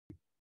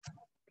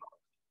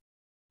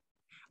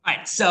All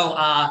right, so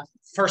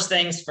first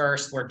things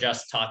first, we're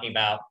just talking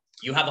about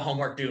you have a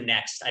homework due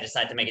next. I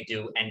decided to make it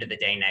due end of the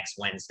day next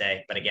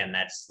Wednesday, but again,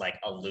 that's like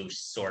a loose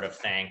sort of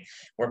thing.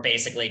 We're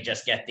basically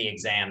just get the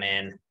exam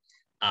in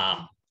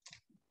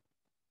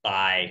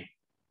by,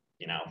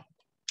 you know,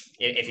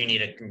 if you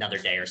need another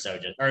day or so,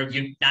 just or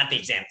you not the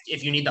exam.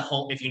 If you need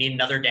if you need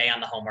another day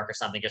on the homework or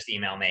something, just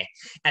email me.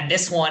 And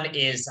this one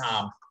is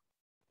I'm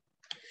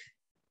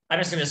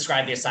just going to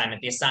describe the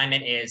assignment. The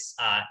assignment is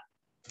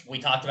we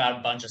talked about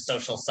a bunch of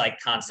social psych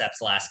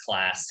concepts last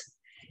class,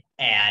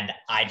 and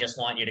I just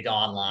want you to go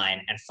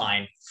online and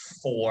find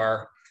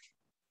 4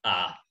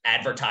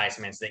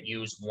 advertisements that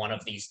use one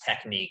of these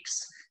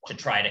techniques to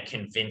try to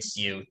convince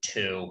you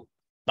to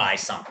buy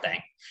something,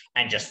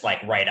 and just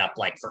like write up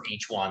like for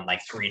each one like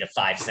 3 to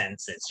 5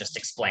 sentences just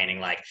explaining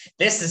like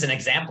this is an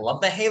example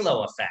of the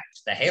halo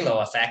effect. The halo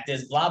effect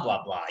is blah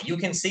blah blah. You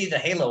can see the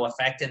halo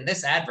effect in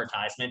this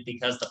advertisement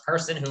because the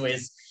person who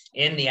is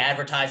in the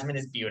advertisement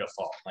is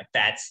beautiful. Like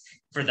that's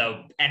for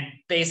the, and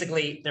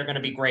basically they're going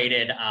to be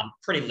graded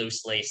pretty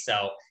loosely,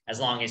 so as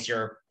long as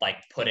you're like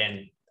put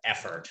in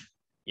effort,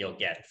 you'll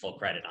get full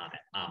credit on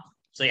it.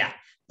 So yeah,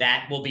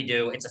 that will be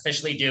due. It's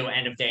officially due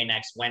end of day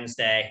next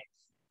Wednesday.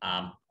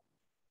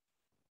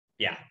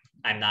 Yeah,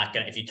 I'm not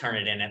gonna, if you turn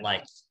it in at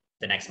like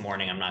the next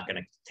morning, I'm not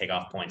gonna take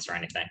off points or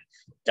anything.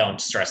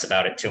 Don't stress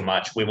about it too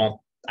much. We won't,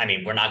 I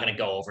mean, we're not gonna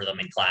go over them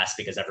in class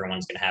because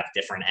everyone's gonna have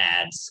different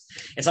ads.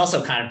 It's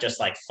also kind of just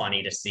like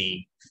funny to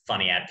see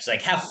funny ads,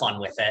 like have fun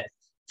with it.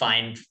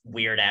 Find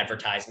weird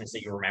advertisements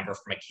that you remember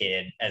from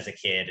as a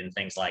kid and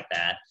things like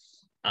that.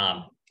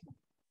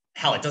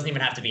 Hell, it doesn't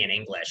even have to be in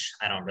English.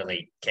 I don't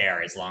really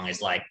care as long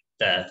as like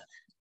the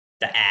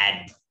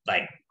ad,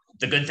 like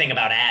the good thing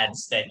about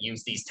ads that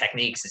use these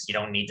techniques is you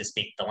don't need to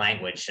speak the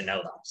language to know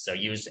them. So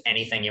use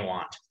anything you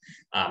want.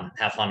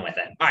 Have fun with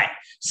it. All right.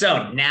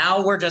 So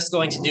now we're just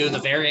going to do the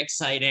very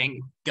exciting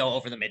go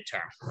over the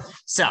midterm.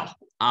 So,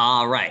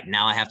 all right.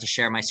 Now I have to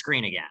share my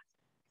screen again.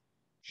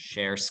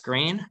 Share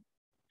screen.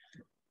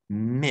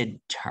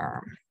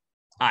 Midterm.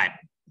 All right.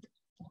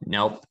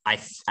 Nope.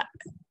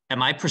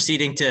 Am I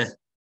proceeding to?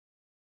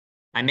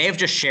 I may have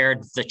just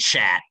shared the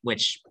chat,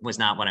 which was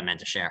not what I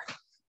meant to share.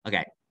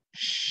 Okay.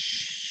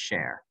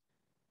 Share.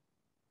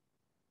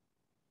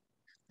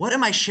 What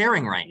am I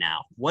sharing right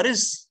now? What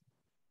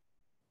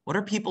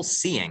are people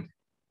seeing?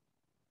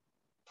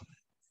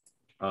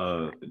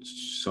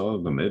 It's so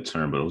the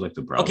midterm, but it was like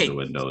the browser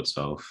window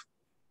itself.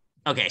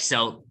 Okay,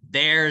 so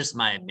there's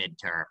my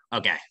midterm.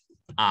 Okay.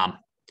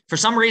 For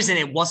some reason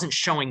it wasn't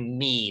showing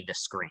me the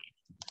screen.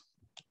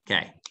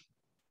 Okay.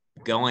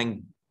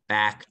 Going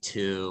back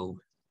to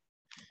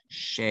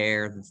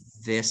share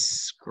this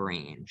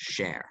screen.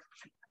 Share.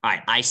 All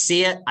right, I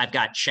see it. I've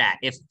got chat.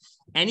 If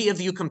any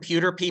of you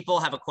computer people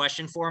have a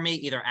question for me,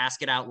 either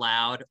ask it out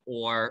loud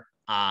or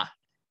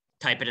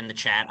type it in the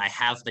chat. I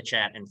have the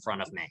chat in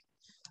front of me.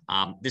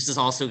 This is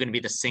also going to be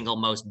the single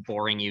most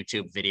boring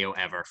YouTube video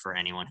ever for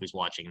anyone who's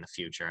watching in the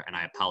future, and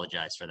I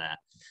apologize for that.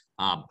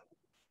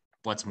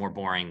 What's more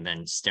boring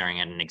than staring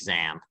at an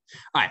exam?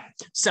 All right,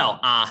 so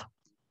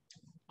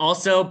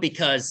also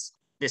because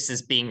this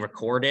is being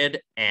recorded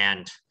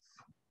and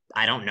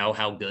I don't know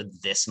how good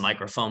this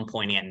microphone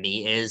pointing at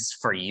me is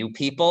for you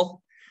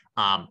people.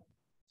 I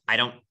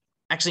don't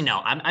actually know.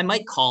 I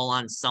might call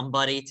on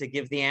somebody to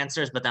give the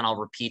answers, but then I'll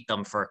repeat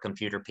them for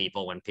computer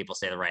people when people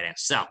say the right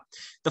answer. So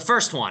the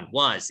first one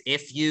was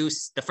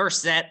the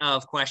first set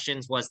of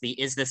questions was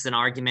is this an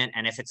argument?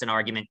 And if it's an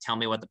argument, tell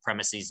me what the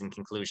premises and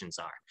conclusions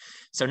are.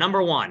 So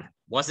number 1,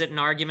 was it an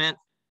argument?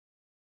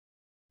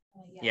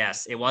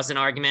 Yes, it was an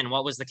argument. And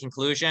what was the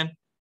conclusion?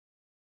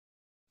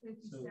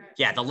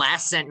 Yeah, the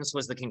last sentence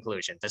was the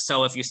conclusion.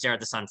 So if you stare at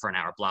the sun for an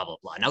hour, blah, blah,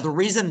 blah. Now, the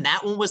reason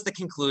that one was the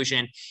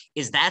conclusion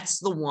is that's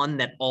the one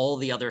that all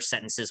the other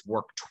sentences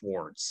work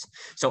towards.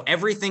 So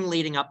everything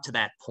leading up to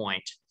that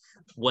point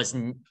was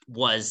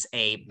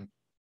a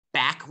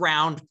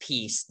background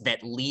piece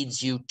that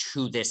leads you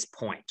to this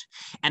point.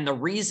 And the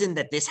reason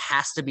that this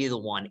has to be the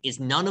one is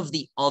none of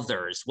the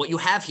others. What you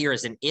have here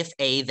is an if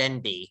A, then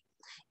B,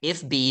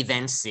 if B,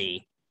 then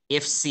C,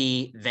 if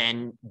C,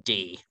 then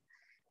D.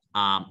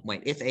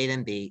 If A,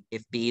 then B,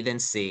 if B, then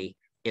C,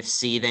 if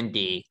C, then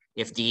D,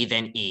 if D,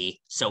 then E.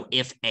 So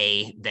if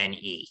A, then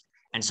E.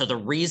 And so the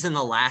reason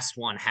the last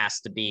one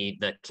has to be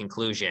the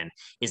conclusion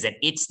is that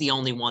it's the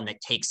only one that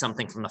takes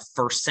something from the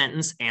first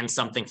sentence and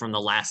something from the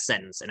last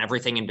sentence, and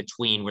everything in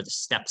between were the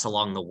steps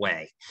along the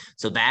way.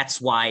 So that's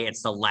why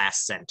it's the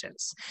last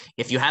sentence.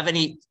 If you have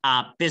any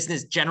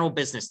general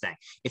business thing,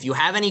 if you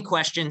have any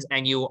questions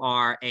and you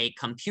are a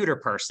computer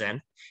person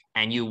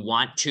and you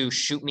want to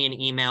shoot me an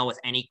email with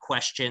any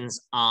questions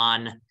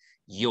on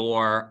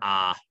your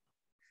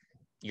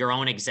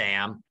own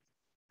exam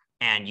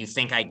and you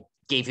think I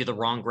gave you the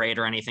wrong grade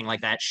or anything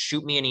like that,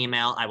 shoot me an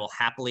email. I will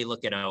happily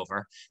look it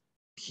over.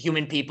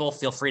 Human people,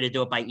 feel free to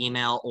do it by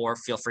email or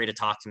feel free to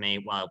talk to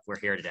me while we're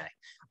here today.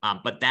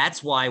 But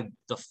that's why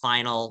the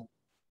final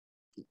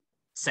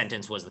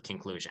sentence was the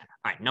conclusion.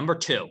 All right, number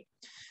 2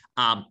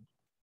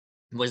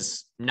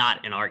 was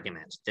not an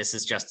argument. This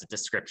is just a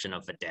description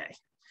of the day.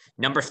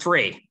 Number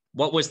 3,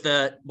 was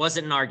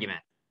it an argument?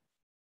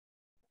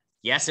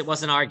 Yes, it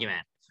was an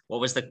argument. What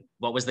was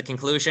the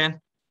conclusion?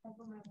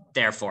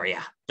 Therefore,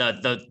 yeah,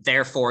 the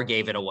therefore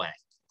gave it away.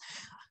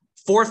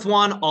 4th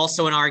one,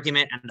 also an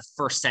argument, and the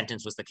first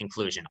sentence was the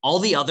conclusion. All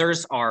the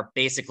others are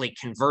basically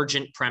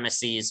convergent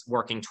premises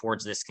working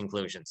towards this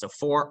conclusion. So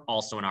 4,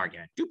 also an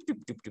argument. Doop,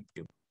 doop, doop, doop,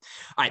 doop.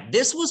 All right,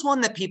 this was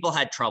one that people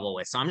had trouble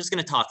with, so I'm just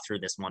going to talk through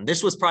this one.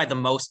 This was probably the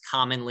most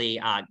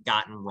commonly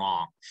gotten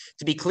wrong.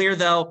 To be clear,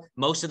 though,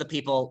 most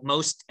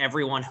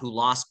everyone who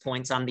lost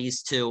points on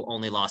these two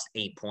only lost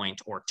a point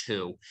or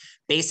 2.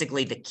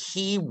 Basically, the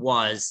key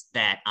was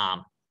that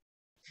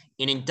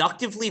in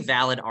inductively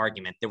valid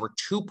argument, there were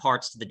 2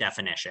 parts to the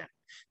definition.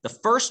 The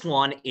first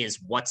one is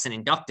what's an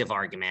inductive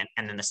argument,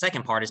 and then the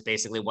second part is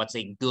basically what's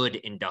a good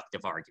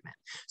inductive argument.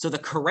 So the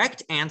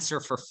correct answer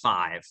for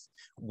 5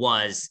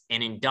 was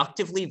an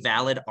inductively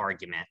valid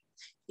argument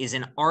is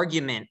an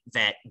argument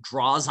that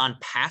draws on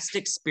past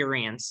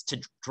experience to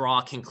draw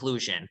a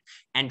conclusion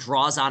and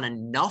draws on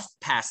enough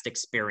past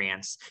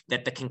experience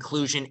that the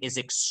conclusion is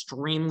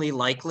extremely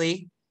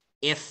likely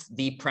if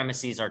the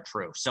premises are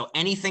true. So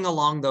anything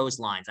along those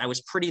lines. I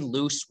was pretty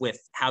loose with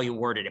how you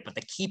worded it, but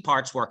the key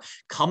parts were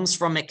comes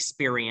from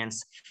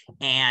experience,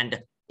 and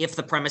if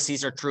the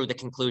premises are true, the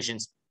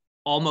conclusion's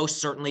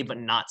almost certainly, but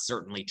not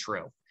certainly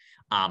true.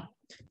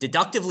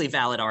 Deductively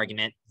valid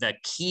argument, the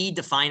key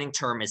defining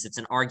term is it's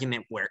an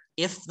argument where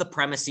if the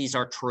premises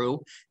are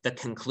true, the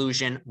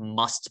conclusion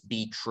must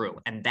be true.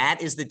 And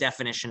that is the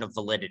definition of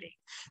validity.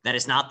 That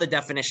is not the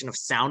definition of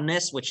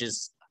soundness, which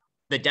is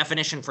the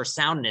definition for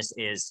soundness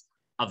is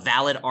a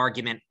valid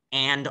argument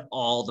and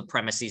all the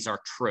premises are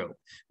true.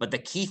 But the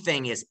key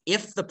thing is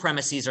if the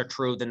premises are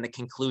true, then the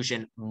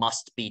conclusion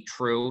must be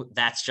true.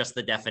 That's just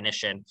the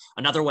definition.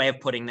 Another way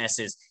of putting this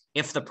is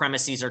if the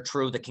premises are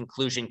true, the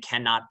conclusion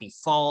cannot be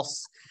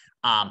false.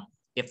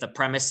 If the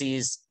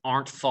premises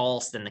aren't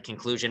false, then the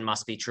conclusion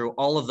must be true.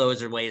 All of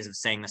those are ways of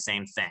saying the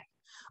same thing,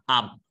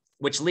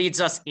 which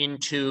leads us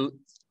into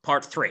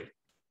part 3.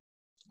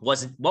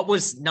 What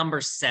was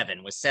number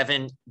 7? Was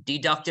 7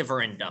 deductive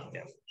or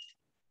inductive?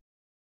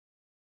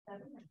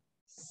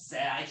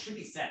 It should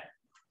be 7.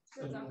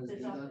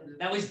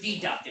 That was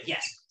deductive.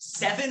 Yes,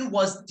 7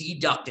 was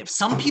deductive.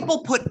 Some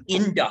people put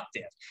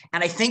inductive,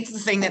 and I think the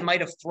thing that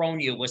might have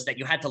thrown you was that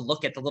you had to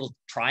look at the little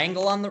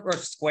triangle on the or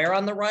square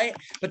on the right.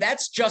 But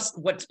that's just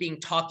what's being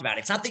talked about.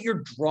 It's not that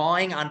you're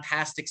drawing on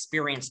past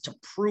experience to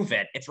prove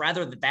it. It's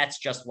rather that that's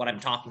just what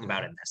I'm talking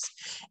about in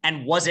this.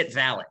 And was it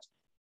valid?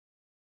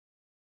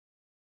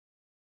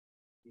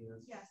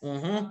 Yes.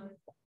 Mm-hmm.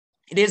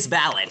 It is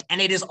valid, and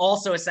it is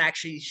also, as Sack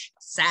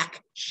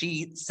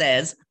sheet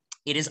says,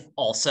 it is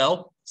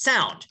also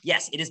sound.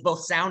 Yes, it is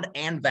both sound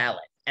and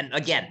valid. And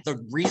again,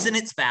 the reason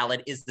it's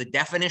valid is the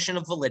definition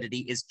of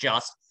validity is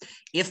just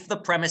if the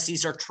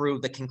premises are true,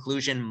 the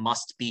conclusion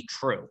must be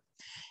true.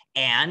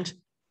 And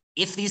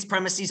if these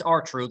premises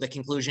are true, the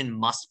conclusion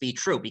must be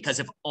true, because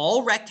if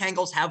all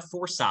rectangles have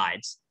 4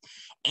 sides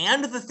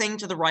and the thing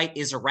to the right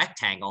is a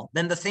rectangle,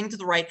 then the thing to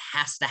the right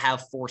has to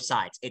have 4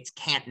 sides. It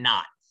can't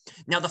not.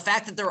 Now, the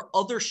fact that there are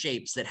other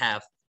shapes that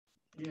have...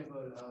 Yeah,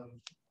 but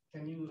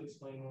can you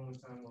explain one more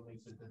time what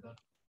makes it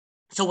deductive?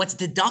 So what's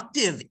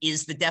deductive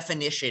is the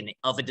definition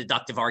of a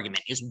deductive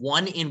argument is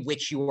one in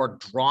which you are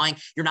drawing,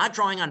 you're not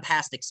drawing on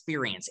past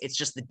experience. It's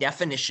just the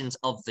definitions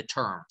of the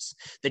terms.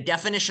 The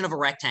definition of a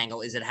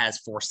rectangle is it has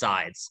 4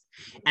 sides,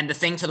 and the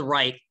thing to the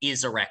right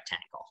is a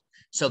rectangle.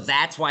 So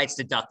that's why it's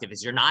deductive,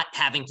 is you're not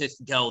having to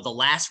go, the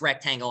last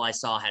rectangle I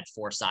saw had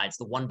 4 sides.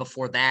 The one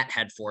before that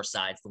had 4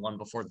 sides. The one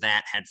before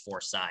that had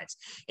 4 sides.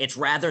 It's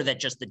rather that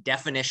just the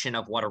definition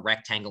of what a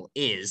rectangle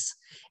is,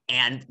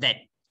 and that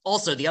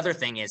also the other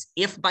thing is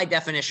if by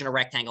definition a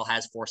rectangle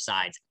has 4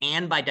 sides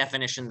and by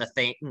definition the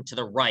thing to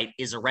the right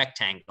is a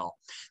rectangle,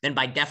 then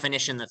by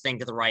definition the thing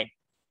to the right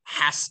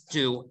has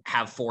to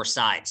have 4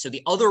 sides. So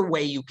the other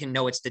way you can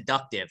know it's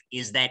deductive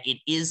is that it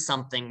is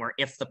something where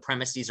if the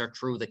premises are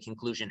true, the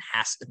conclusion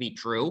has to be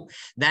true.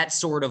 That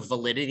sort of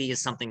validity is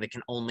something that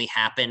can only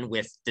happen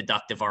with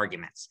deductive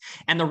arguments.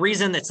 And the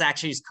reason that's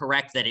actually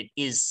correct that it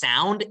is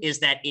sound is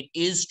that it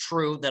is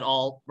true that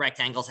all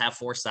rectangles have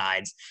 4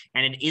 sides,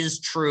 and it is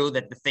true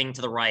that the thing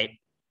to the right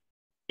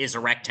is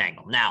a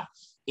rectangle. Now,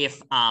 if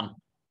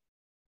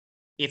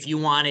you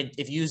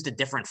used a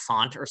different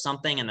font or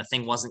something and the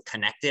thing wasn't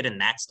connected and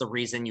that's the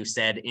reason you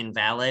said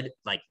invalid,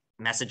 like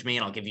message me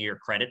and I'll give you your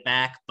credit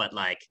back. But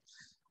like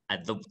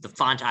the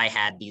font I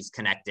had these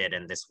connected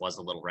and this was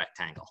a little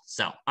rectangle.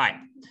 So, all right.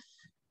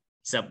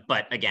 So,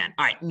 but again,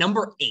 all right,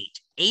 number 8.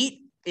 8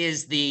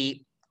 is the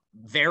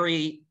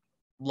very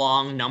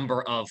long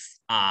number of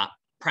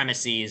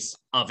premises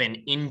of an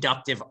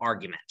inductive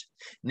argument.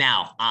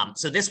 Now,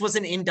 so this was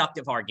an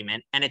inductive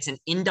argument, and it's an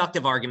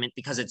inductive argument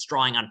because it's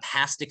drawing on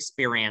past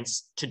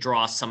experience to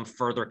draw some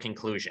further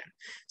conclusion.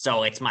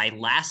 So it's my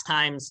last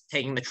times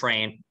taking the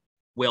train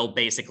will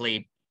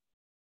basically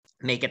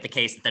make it the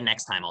case that the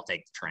next time I'll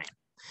take the train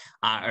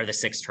or the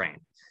 6th train.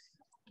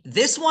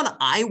 This one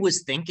I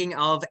was thinking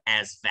of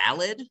as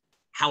valid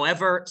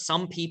However,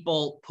 some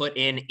people put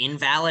in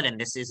invalid and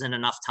this isn't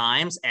enough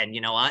times. And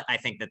you know what? I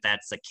think that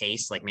that's the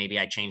case. Like maybe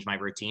I changed my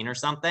routine or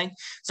something.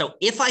 So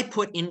if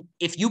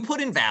you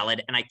put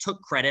invalid and I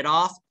took credit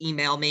off,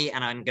 email me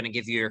and I'm going to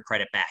give you your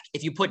credit back.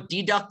 If you put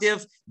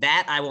deductive,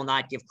 that I will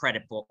not give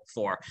credit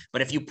for.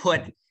 But if you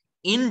put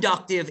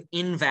inductive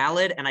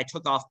invalid and I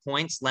took off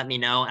points, let me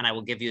know and I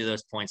will give you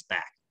those points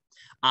back.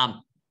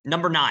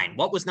 Number 9,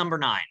 what was number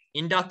 9?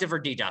 Inductive or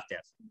deductive?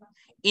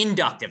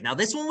 Inductive. Now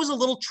this one was a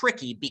little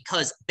tricky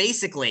because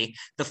basically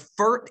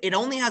it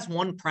only has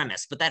one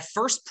premise, but that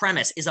first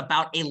premise is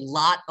about a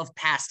lot of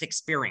past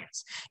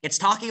experience. It's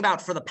talking about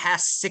for the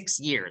past 6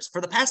 years. For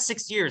the past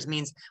 6 years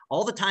means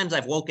all the times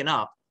I've woken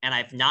up and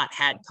I've not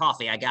had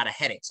coffee, I got a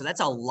headache. So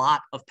that's a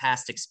lot of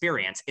past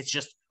experience. It's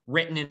just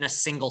written in a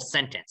single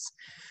sentence.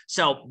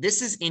 So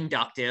this is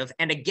inductive.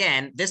 And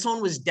again, this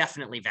one was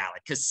definitely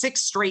valid because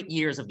 6 straight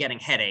years of getting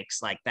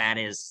headaches, like that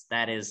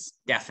is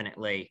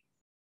definitely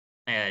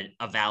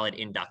a valid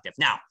inductive.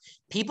 Now,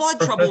 people had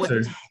trouble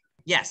with,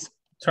 yes.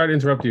 Sorry to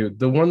interrupt you.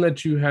 The one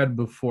that you had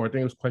before, I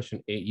think it was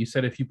question 8. You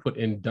said if you put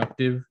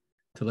inductive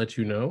to let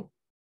you know?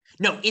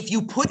 No, if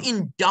you put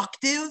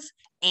inductive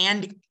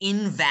and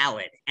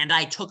invalid and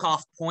I took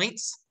off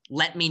points,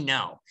 let me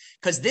know.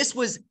 Because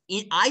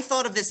I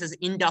thought of this as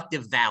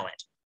inductive valid.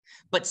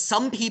 But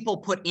some people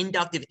put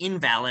inductive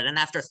invalid. And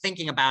after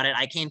thinking about it,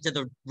 I came to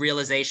the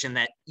realization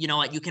that, you know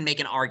what, you can make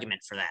an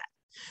argument for that.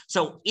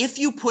 So if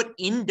you put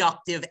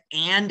inductive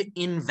and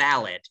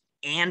invalid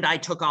and I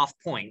took off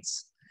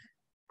points,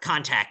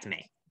 contact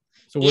me.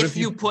 So what if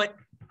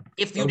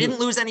you didn't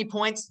lose any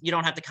points, you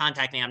don't have to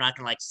contact me. I'm not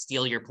going to like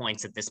steal your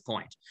points at this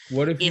point.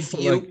 What if you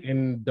put like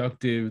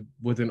inductive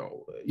with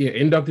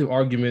inductive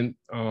argument,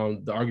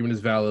 the argument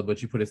is valid,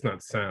 but you put it's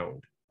not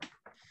sound?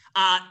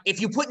 If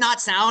you put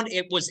not sound,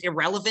 it was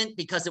irrelevant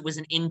because it was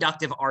an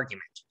inductive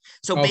argument.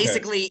 So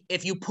basically,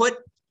 if you put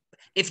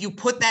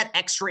that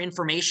extra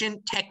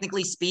information,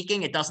 technically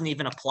speaking, it doesn't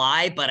even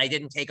apply, but I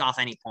didn't take off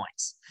any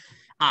points.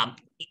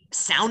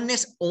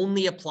 Soundness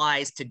only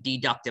applies to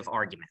deductive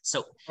arguments.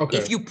 So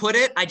if you put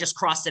it, I just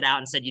crossed it out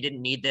and said you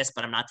didn't need this,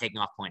 but I'm not taking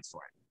off points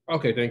for it.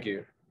 Okay, thank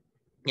you.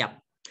 Yep.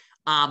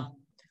 All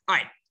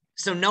right.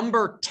 So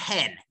number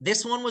 10,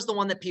 this one was the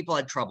one that people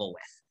had trouble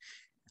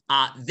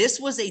with. This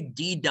was a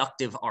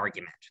deductive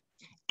argument.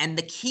 And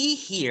the key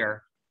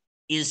here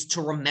is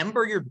to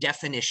remember your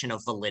definition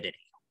of validity.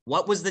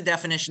 What was the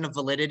definition of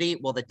validity?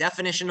 Well, the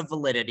definition of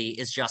validity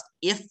is just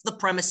if the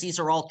premises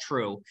are all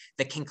true,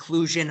 the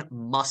conclusion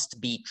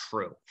must be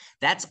true.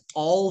 That's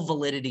all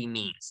validity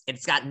means.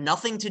 It's got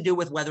nothing to do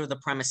with whether the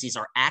premises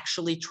are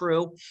actually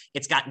true.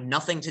 It's got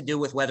nothing to do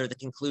with whether the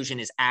conclusion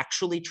is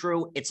actually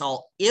true. It's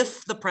all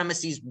if the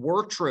premises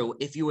were true,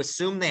 if you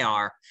assume they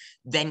are,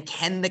 then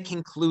can the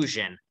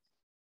conclusion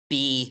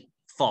be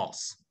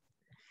false?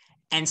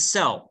 And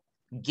so,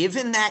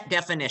 given that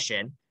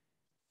definition,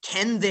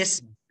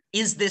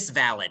 is this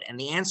valid? And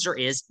the answer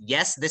is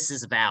yes, this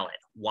is valid.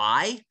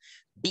 Why?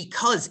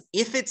 Because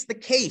if it's the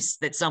case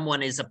that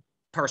someone is a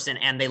person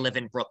and they live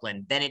in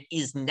Brooklyn, then it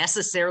is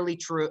necessarily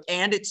true.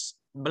 And it's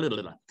blah,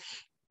 blah, blah.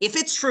 If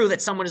it's true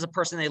that someone is a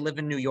person, they live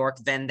in New York,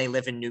 then they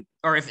live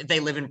if they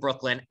live in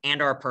Brooklyn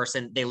and are a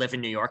person, they live in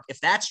New York. If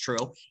that's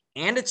true,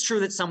 and it's true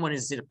that someone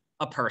is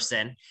a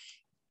person,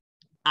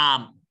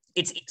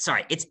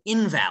 it's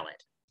invalid.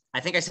 I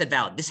think I said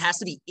valid. This has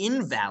to be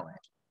invalid.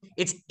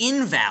 It's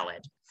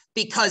invalid.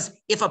 Because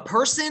if the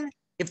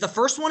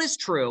first one is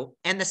true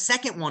and the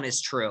second one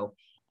is true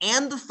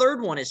and the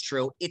third one is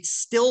true, it's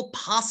still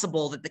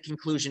possible that the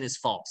conclusion is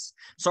false.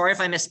 Sorry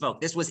if I misspoke.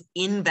 This was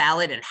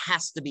invalid and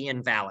has to be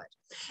invalid.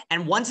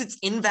 And once it's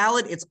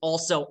invalid, it's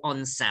also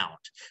unsound.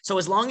 So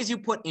as long as you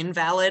put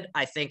invalid,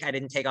 I think I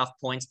didn't take off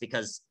points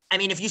because, I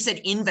mean, if you said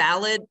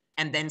invalid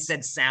and then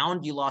said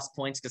sound, you lost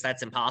points because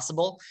that's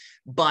impossible.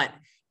 But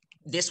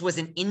this was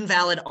an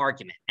invalid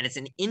argument. And it's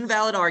an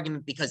invalid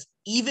argument because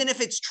even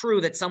if it's true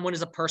that someone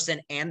is a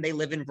person and they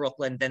live in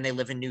Brooklyn, then they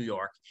live in New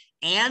York,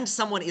 and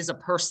someone is a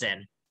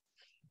person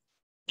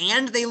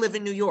and they live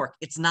in New York,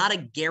 it's not a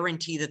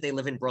guarantee that they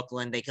live in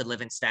Brooklyn. They could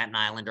live in Staten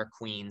Island or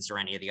Queens or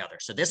any of the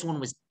others. So this one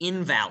was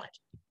invalid.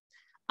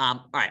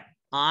 All right,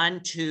 on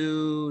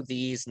to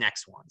these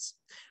next ones.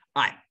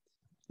 All right,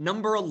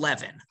 number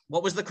 11.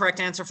 What was the correct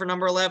answer for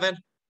number 11?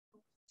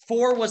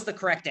 4 was the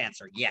correct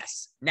answer,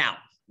 yes. Now,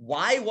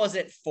 why was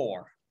it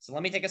 4? So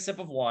let me take a sip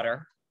of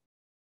water.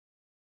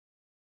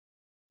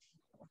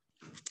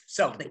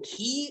 So the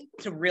key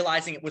to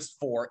realizing it was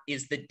 4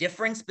 is the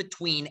difference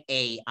between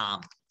a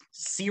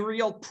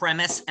serial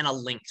premise and a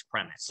linked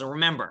premise. So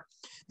remember,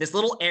 this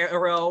little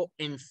arrow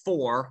in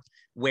 4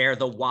 where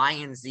the Y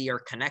and Z are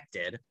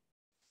connected,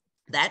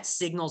 that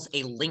signals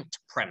a linked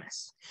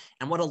premise.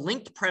 And what a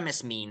linked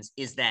premise means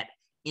is that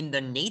in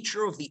the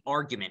nature of the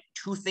argument,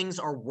 2 things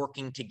are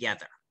working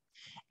together.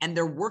 And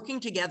they're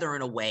working together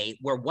in a way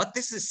where what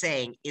this is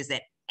saying is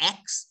that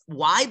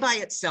Y by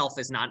itself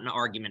is not an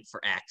argument for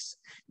X.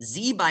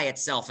 Z by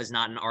itself is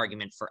not an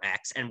argument for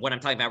X. And what I'm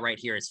talking about right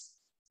here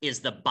is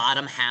the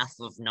bottom half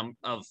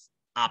of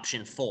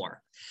option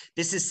 4.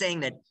 This is saying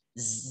that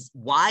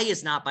Y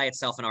is not by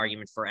itself an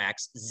argument for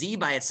X. Z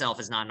by itself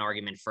is not an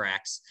argument for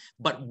X,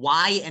 but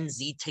Y and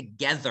Z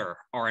together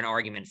are an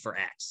argument for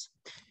X.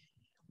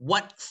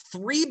 What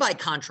 3, by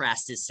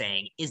contrast, is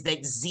saying is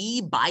that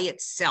Z by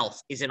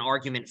itself is an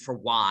argument for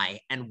Y,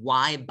 and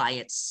Y by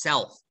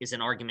itself is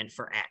an argument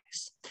for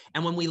X.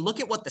 And when we look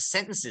at what the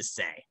sentences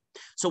say,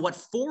 so what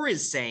 4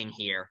 is saying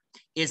here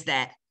is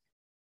that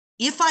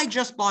if I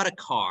just bought a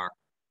car,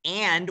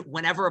 and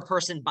whenever a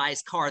person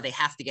buys car, they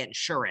have to get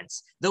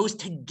insurance, those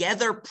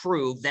together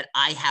prove that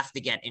I have to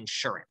get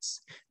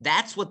insurance.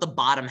 That's what the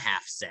bottom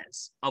half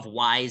says of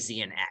Y,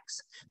 Z, and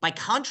X. By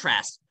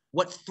contrast,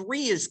 what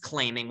 3 is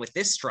claiming with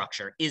this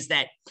structure is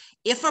that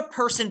if a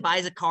person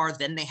buys a car,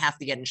 then they have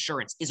to get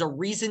insurance, is a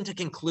reason to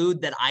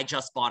conclude that I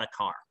just bought a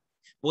car,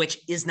 which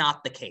is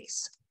not the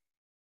case.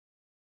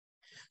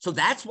 So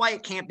that's why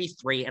it can't be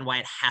 3 and why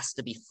it has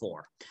to be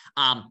 4.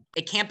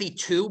 It can't be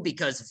 2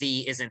 because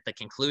V isn't the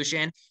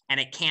conclusion,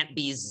 and it can't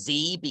be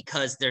Z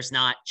because there's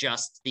not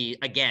just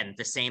again,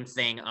 the same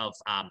thing of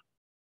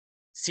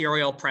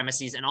serial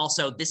premises. And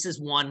also this is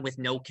one with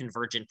no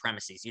convergent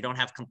premises. You don't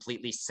have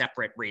completely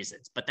separate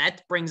reasons, but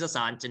that brings us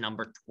on to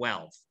number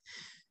 12.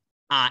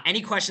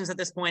 Any questions at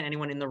this point?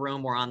 Anyone in the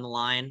room or on the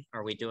line?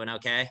 Are we doing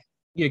okay?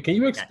 Yeah. Can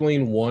you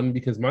explain one?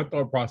 Because my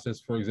thought process,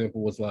 for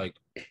example, was like,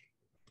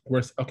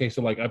 okay,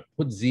 so like I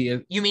put Z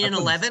as... You mean an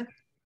 11?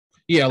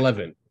 Yeah,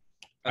 11. Okay.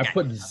 I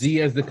put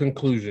Z as the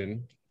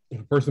conclusion.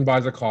 If a person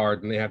buys a car,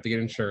 then they have to get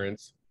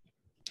insurance.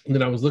 And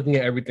then I was looking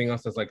at everything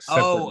else as like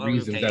separate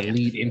reasons that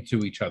lead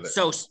into each other.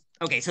 So,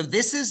 okay, so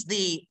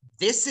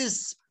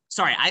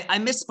sorry, I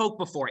misspoke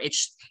before.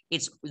 It's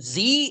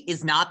Z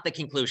is not the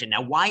conclusion.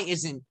 Now, why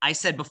isn't, I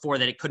said before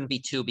that it couldn't be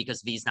 2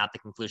 because V is not the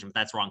conclusion, but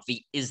that's wrong.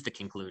 V is the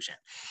conclusion.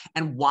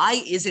 And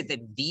why is it that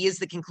V is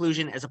the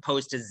conclusion as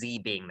opposed to Z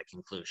being the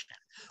conclusion?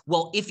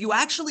 Well, if you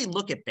actually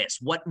look at this,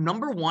 what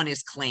number 1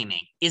 is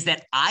claiming is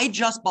that I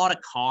just bought a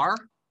car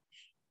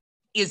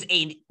is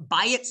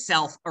by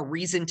itself a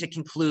reason to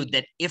conclude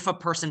that if a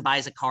person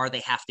buys a car, they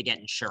have to get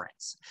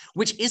insurance,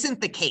 which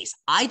isn't the case.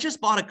 I just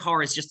bought a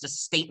car is just a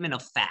statement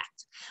of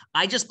fact.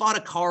 I just bought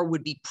a car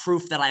would be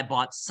proof that I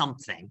bought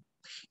something.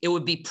 It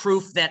would be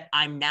proof that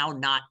I'm now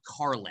not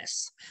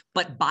carless.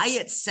 But by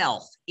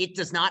itself, it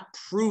does not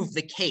prove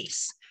the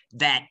case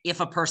that if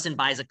a person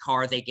buys a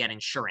car, they get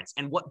insurance.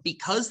 And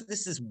because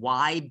this is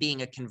Y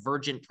being a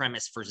convergent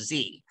premise for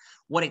Z,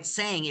 what it's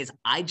saying is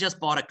I just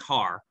bought a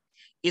car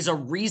is a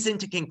reason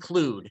to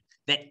conclude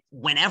that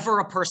whenever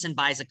a person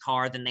buys a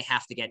car, then they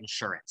have to get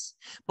insurance.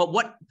 But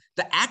what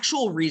the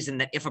actual reason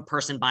that if a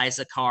person buys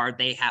a car,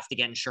 they have to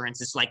get insurance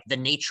is like the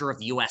nature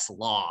of US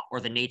law or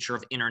the nature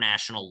of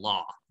international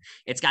law.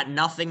 It's got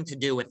nothing to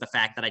do with the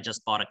fact that I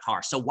just bought a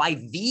car. So why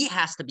V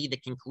has to be the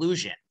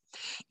conclusion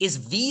is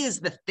V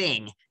is the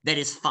thing that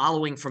is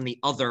following from the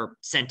other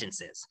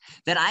sentences.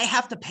 That I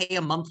have to pay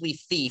a monthly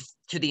fee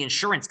to the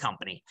insurance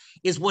company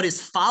is what is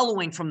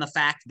following from the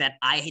fact that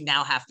I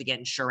now have to get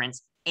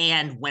insurance,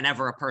 and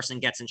whenever a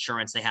person gets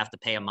insurance, they have to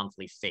pay a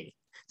monthly fee.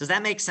 Does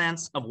that make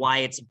sense of why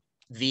it's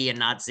V and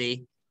not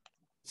Z?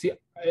 See,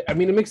 I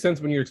mean, it makes sense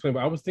when you're explaining,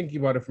 but I was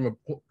thinking about it from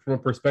a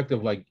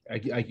perspective, like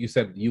you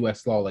said,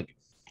 U.S. law. Like,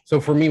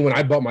 so for me, when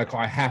I bought my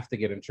car, I have to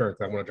get insurance.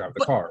 I want to drive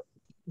the car.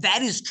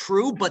 That is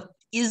true, but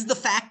is the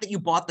fact that you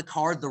bought the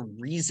car the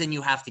reason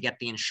you have to get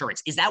the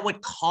insurance? Is that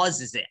what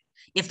causes it?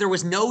 If there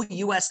was no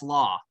U.S.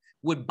 law,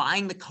 would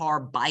buying the car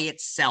by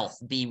itself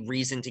be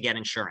reason to get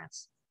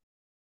insurance?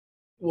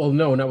 Well,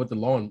 no, not with the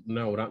law.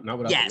 No, not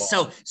without yeah, the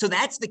law. So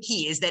that's the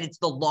key, is that it's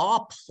the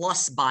law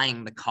plus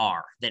buying the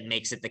car that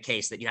makes it the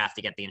case that you have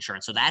to get the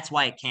insurance. So that's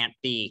why it can't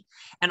be.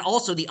 And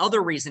also the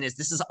other reason is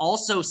this is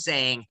also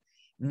saying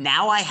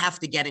now I have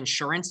to get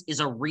insurance is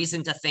a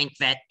reason to think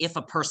that if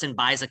a person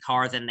buys a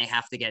car, then they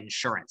have to get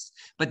insurance.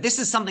 But this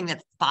is something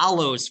that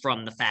follows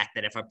from the fact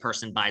that if a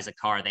person buys a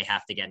car, they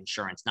have to get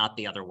insurance, not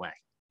the other way.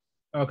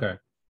 Okay.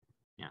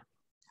 Yeah.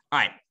 All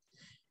right.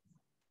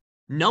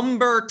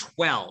 Number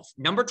 12.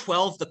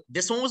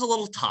 This one was a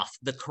little tough.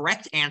 The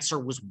correct answer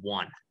was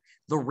 1.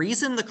 The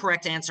reason the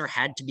correct answer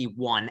had to be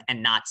 1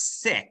 and not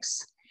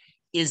 6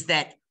 is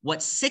that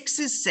what 6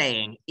 is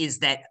saying is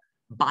that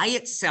by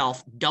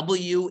itself,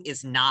 W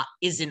is not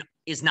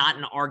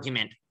an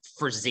argument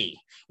for Z.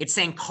 It's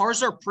saying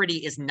cars are pretty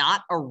is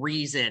not a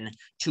reason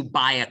to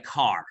buy a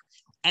car.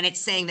 And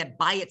it's saying that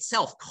by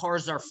itself,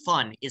 cars are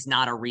fun is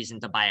not a reason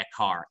to buy a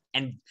car.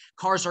 And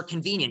cars are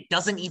convenient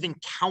doesn't even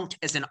count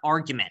as an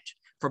argument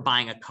for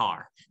buying a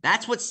car.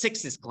 That's what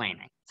 6 is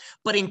claiming.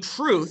 But in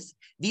truth,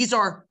 these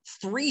are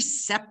 3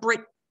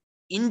 separate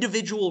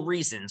individual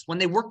reasons. When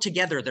they work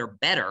together, they're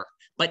better.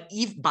 But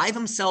by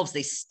themselves,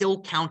 they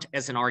still count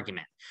as an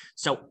argument.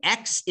 So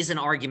X is an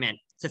argument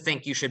to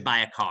think you should buy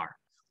a car.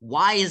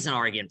 Y is an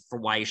argument for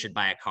why you should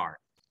buy a car.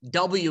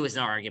 W is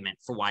an argument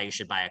for why you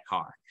should buy a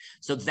car.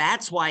 So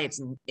that's why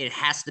it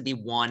has to be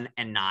 1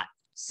 and not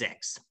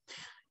 6.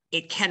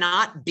 It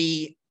cannot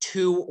be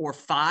 2 or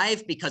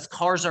 5 because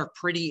cars are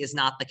pretty is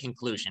not the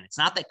conclusion. It's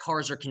not that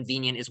cars are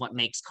convenient is what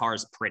makes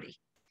cars pretty.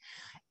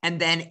 And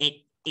then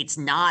it's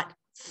not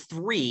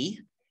 3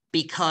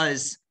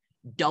 because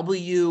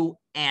W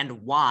and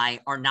Y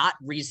are not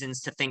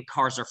reasons to think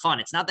cars are fun.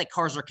 It's not that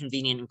cars are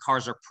convenient and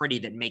cars are pretty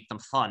that make them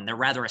fun. They're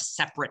rather a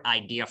separate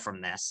idea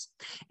from this.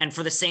 And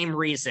for the same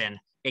reason,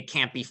 it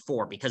can't be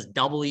 4, because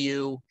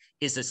W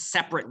is a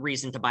separate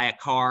reason to buy a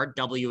car.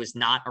 W is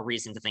not a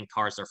reason to think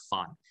cars are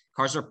fun.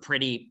 Cars are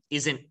pretty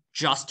isn't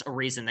just a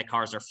reason that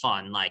cars are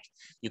fun. Like,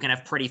 you can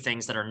have pretty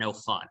things that are no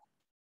fun.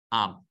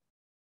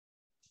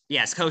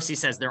 Yes, Kosi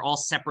says they're all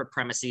separate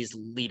premises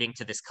leading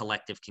to this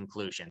collective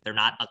conclusion. They're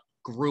not a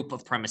group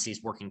of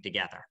premises working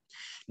together.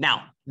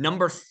 Now,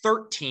 number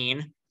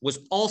 13 was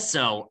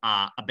also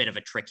a bit of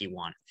a tricky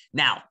one.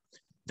 Now,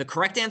 the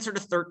correct answer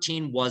to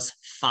 13 was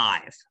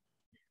 5.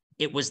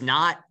 It was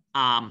not,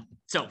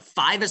 so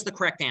 5 is the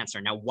correct answer.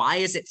 Now, why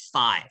is it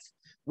 5?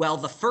 Well,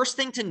 the first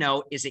thing to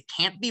note is it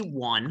can't be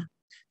 1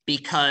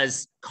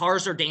 because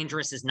cars are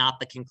dangerous is not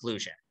the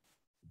conclusion.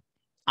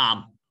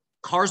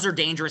 Cars are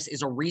dangerous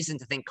is a reason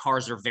to think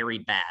cars are very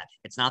bad.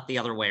 It's not the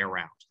other way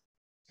around.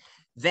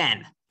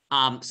 Then,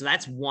 so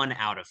that's 1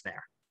 out of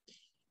there.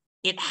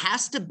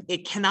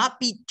 It cannot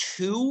be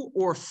 2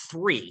 or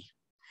 3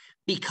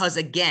 because,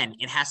 again,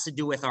 it has to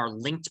do with our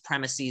linked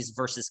premises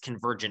versus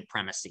convergent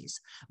premises.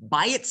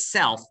 By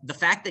itself, the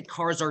fact that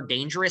cars are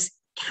dangerous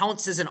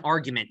counts as an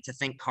argument to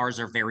think cars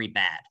are very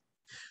bad.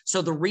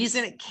 So the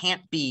reason it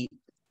can't be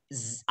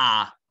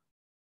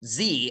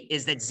Z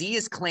is that Z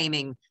is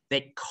claiming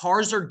that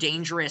cars are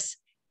dangerous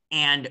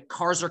and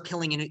cars are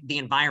killing the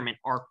environment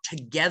are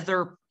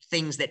together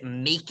things that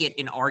make it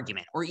an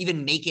argument or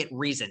even make it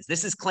reasons.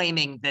 This is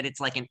claiming that it's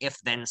like an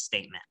if-then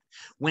statement,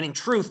 when in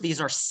truth, these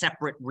are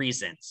separate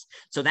reasons.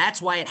 So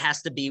that's why it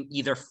has to be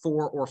either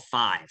 4 or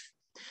 5.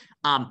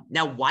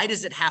 Now, why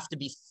does it have to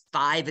be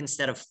 5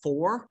 instead of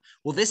 4?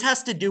 Well, this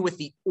has to do with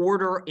the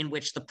order in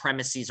which the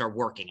premises are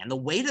working. And the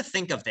way to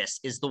think of this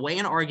is the way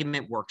an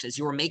argument works is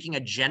you are making a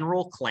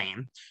general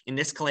claim, in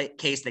this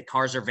case, that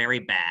cars are very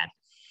bad.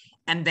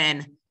 And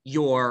then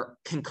your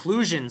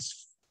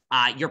conclusions,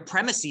 your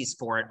premises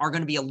for it are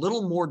going to be a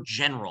little more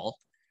general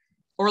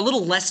or a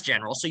little less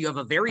general. So you have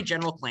a very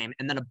general claim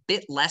and then a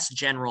bit less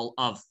general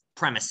of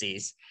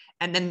premises.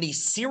 And then the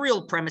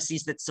serial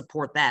premises that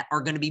support that are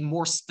going to be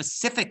more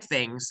specific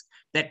things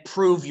that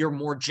prove your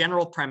more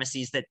general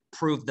premises that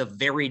prove the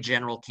very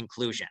general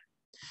conclusion.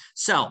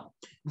 So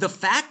the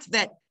fact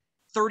that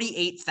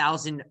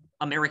 38,000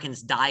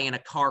 Americans die in a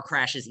car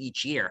crashes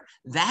each year,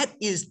 that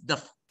is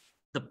the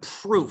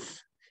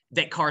proof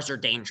that cars are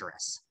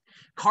dangerous.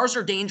 Cars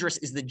are dangerous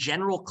is the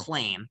general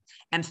claim,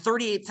 and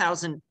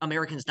 38,000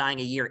 Americans dying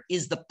a year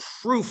is the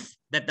proof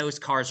that those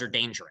cars are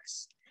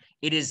dangerous.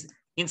 It is,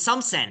 in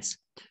some sense,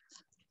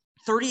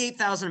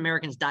 38,000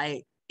 Americans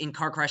die in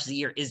car crashes a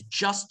year is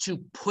just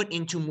to put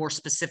into more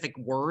specific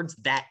words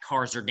that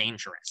cars are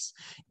dangerous,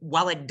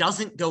 while it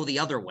doesn't go the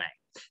other way.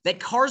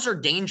 That cars are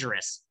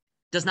dangerous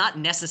does not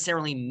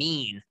necessarily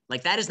mean,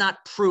 like, that is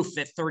not proof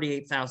that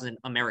 38,000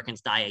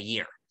 Americans die a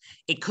year.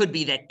 It could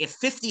be that if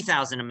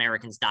 50,000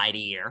 Americans died a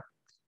year,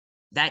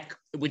 that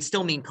would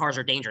still mean cars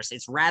are dangerous.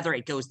 It's rather,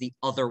 it goes the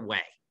other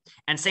way.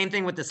 And same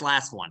thing with this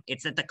last one.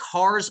 It's that the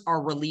cars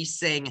are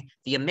releasing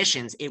the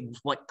emissions. It's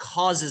what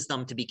causes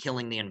them to be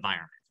killing the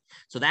environment.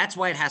 So that's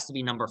why it has to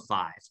be number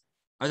 5.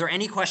 Are there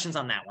any questions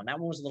on that one? That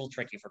one was a little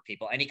tricky for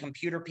people. Any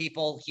computer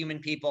people, human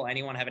people,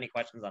 anyone have any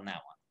questions on that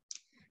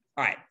one?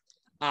 All right.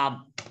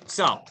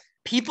 So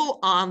people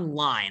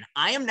online,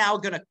 I am now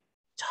going to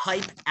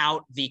type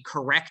out the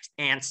correct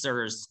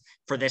answers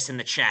for this in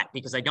the chat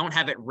because I don't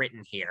have it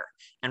written here.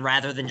 And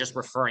rather than just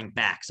referring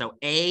back. So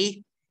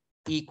A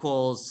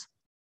equals,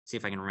 see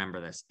if I can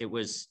remember this. It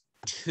was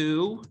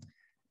 2,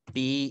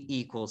 B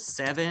equals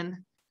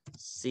 7,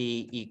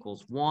 C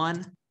equals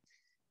 1,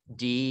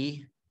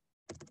 D,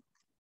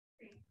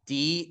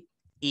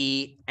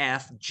 E,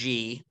 F,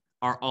 G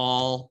are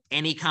all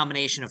any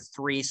combination of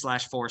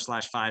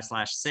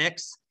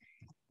 3/4/5/6.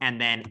 And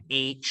then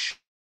H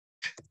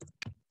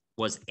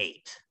was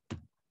 8.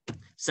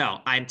 So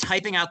I'm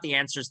typing out the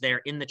answers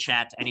there in the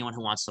chat to anyone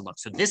who wants to look.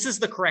 So this is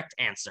the correct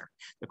answer.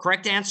 The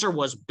correct answer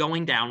was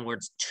going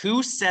downwards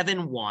 2,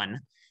 7,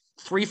 1,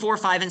 3, 4,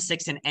 5, and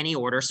 6 in any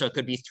order. So it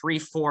could be 3,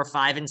 4,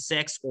 5, and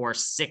 6, or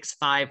 6,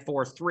 5,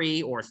 4,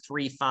 3, or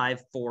 3,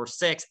 5, 4,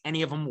 6.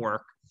 Any of them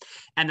work.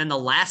 And then the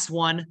last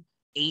one,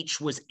 H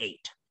was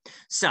 8.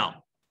 So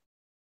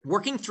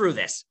working through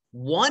this,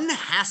 1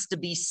 has to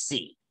be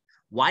C.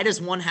 Why does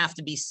 1 have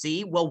to be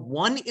C? Well,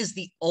 1 is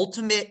the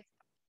ultimate,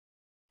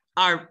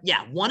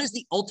 1 is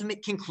the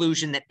ultimate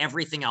conclusion that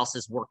everything else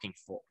is working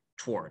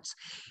towards.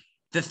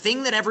 The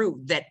thing that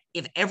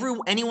if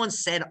anyone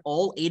said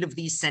all 8 of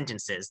these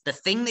sentences, the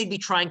thing they'd be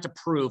trying to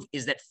prove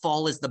is that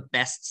fall is the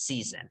best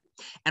season.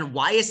 And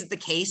why is it the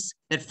case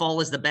that fall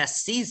is the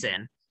best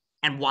season?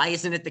 And why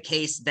isn't it the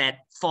case that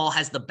fall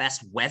has the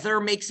best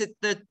weather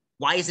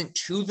why isn't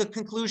 2 the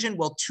conclusion?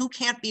 Well, 2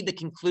 can't be the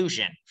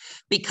conclusion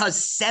because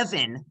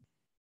 7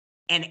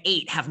 and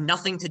 8 have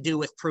nothing to do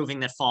with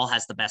proving that fall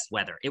has the best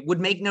weather. It would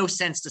make no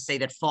sense to say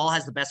that fall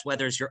has the best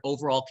weather as your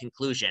overall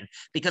conclusion,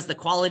 because the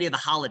quality of the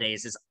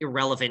holidays is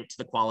irrelevant to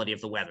the quality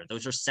of the weather.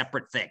 Those are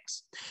separate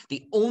things.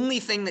 The only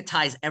thing that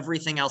ties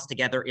everything else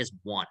together is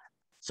 1.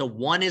 So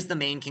 1 is the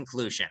main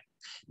conclusion.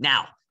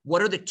 Now,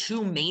 what are the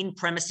 2 main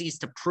premises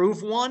to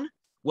prove 1?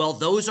 Well,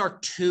 those are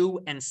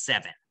 2 and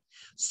 7.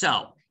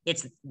 So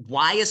it's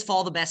why is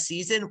fall the best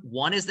season?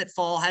 1 is that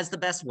fall has the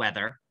best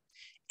weather.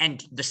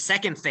 And the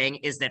second thing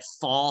is that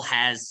fall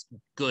has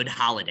good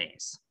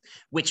holidays,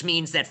 which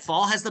means that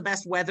fall has the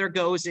best weather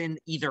goes in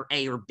either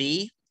A or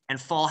B, and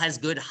fall has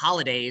good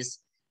holidays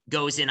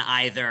goes in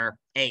either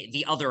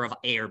the other of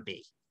A or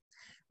B,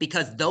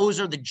 because those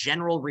are the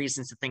general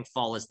reasons to think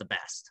fall is the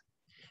best.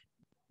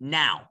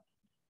 Now,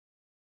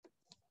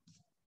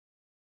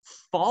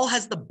 fall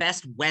has the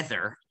best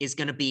weather is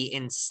going to be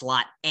in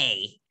slot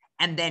A,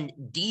 and then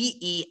D,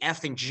 E,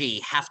 F, and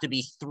G have to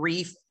be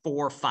 3,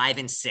 4, 5,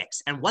 and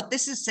 6. And what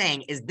this is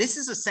saying is this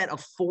is a set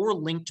of 4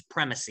 linked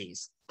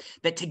premises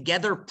that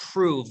together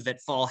prove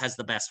that fall has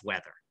the best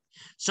weather.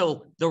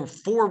 So the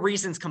 4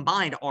 reasons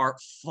combined are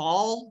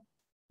fall,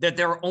 that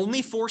there are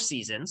only 4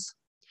 seasons,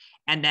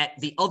 and that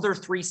the other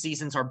 3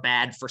 seasons are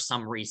bad for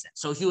some reason.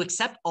 So if you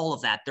accept all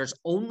of that, there's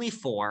only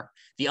 4,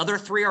 the other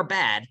 3 are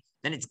bad,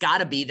 then it's got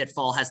to be that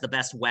fall has the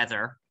best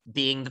weather,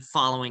 being the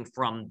following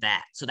from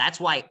that. So that's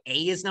why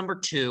A is number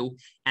 2,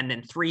 and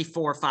then 3,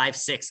 4, 5,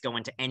 6 go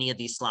into any of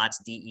these slots,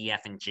 D, E,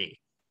 F, and G.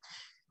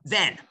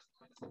 Then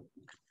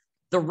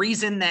the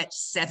reason that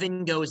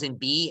 7 goes in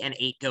B and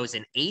 8 goes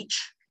in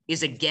H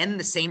is again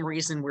the same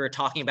reason we were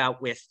talking about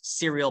with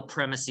serial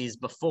premises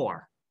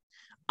before.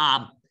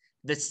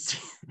 The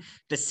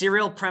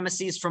serial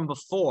premises from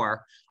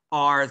before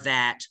are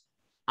that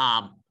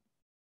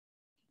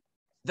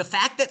the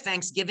fact that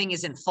Thanksgiving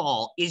is in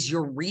fall is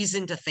your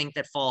reason to think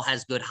that fall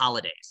has good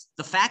holidays.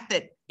 The fact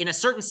that, in a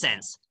certain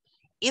sense,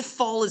 if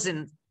fall is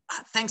in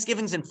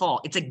Thanksgiving's in fall,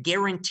 it's a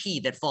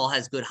guarantee that fall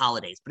has good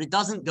holidays, but it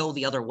doesn't go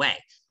the other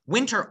way.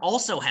 Winter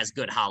also has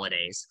good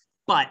holidays,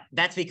 but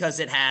that's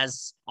because it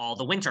has all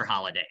the winter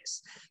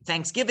holidays.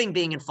 Thanksgiving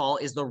being in fall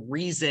is the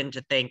reason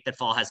to think that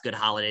fall has good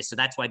holidays. So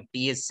that's why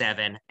B is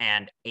 7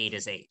 and 8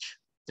 is H.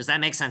 Does that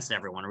make sense to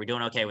everyone? Are we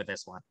doing okay with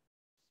this one?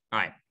 All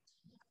right.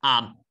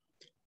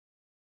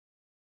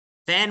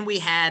 Then we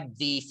had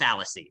the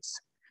fallacies.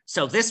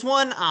 So this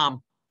one,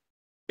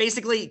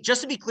 basically,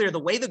 just to be clear, the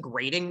way the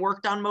grading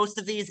worked on most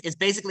of these is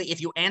basically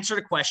if you answered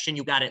a question,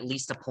 you got at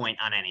least a point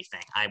on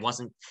anything.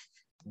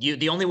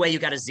 The only way you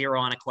got a 0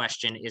 on a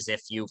question is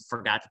if you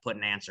forgot to put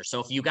an answer. So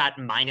if you got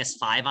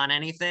 -5 on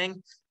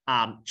anything,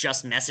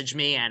 just message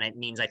me, and it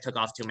means I took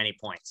off too many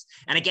points.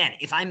 And again,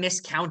 if I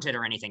miscounted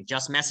or anything,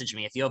 just message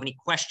me. If you have any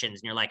questions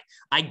and you're like,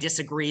 I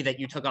disagree that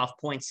you took off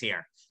points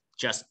here,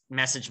 just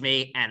message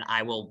me and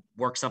I will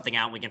work something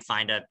out and we can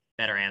find a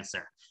better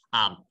answer.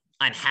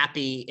 I'm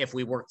happy if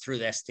we work through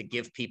this to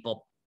give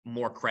people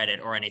more credit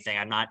or anything.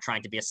 I'm not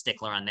trying to be a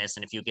stickler on this.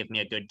 And if you give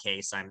me a good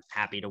case, I'm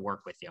happy to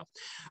work with you. All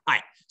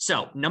right.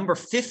 So number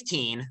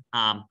 15,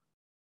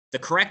 the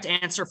correct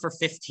answer for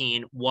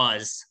 15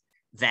 was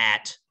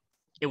that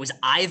it was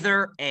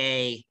either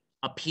a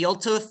appeal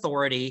to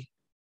authority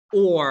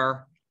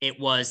or it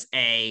was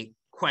a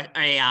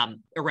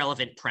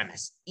irrelevant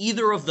premise.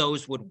 Either of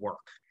those would work.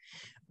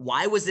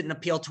 Why was it an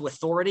appeal to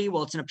authority?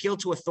 Well, it's an appeal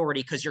to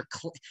authority because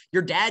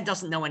your dad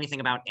doesn't know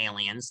anything about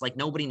aliens. Like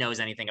nobody knows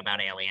anything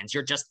about aliens.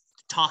 You're just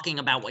talking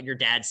about what your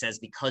dad says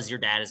because your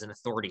dad is an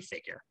authority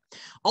figure.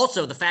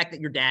 Also, the fact that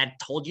your dad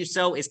told you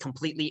so is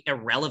completely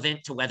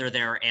irrelevant to whether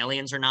there are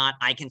aliens or not.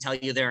 I can tell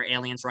you there are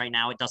aliens right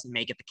now. It doesn't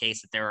make it the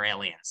case that there are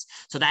aliens.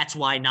 So that's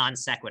why non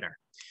sequitur.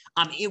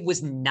 It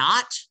was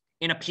not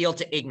an appeal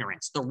to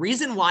ignorance. The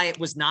reason why it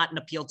was not an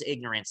appeal to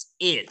ignorance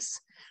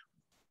is,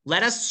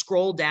 let us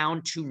scroll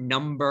down to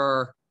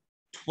number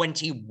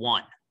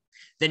 21.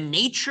 The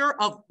nature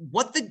of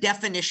what the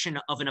definition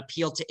of an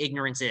appeal to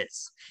ignorance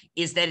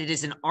is that it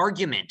is an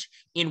argument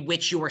in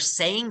which you are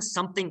saying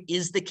something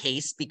is the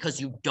case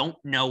because you don't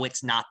know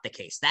it's not the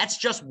case. That's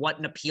just what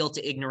an appeal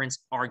to ignorance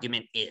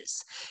argument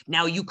is.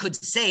 Now, you could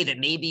say that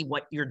maybe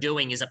what you're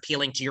doing is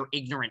appealing to your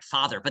ignorant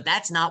father, but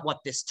that's not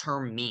what this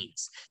term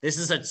means. This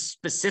is a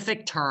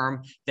specific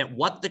term that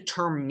what the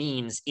term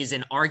means is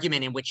an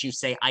argument in which you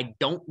say, I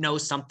don't know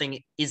something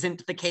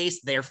isn't the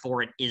case,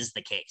 therefore it is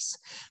the case.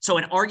 So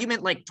an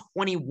argument like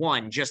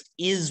 21 just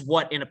is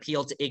what an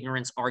appeal to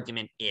ignorance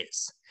argument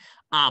is.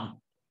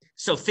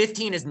 So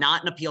 15 is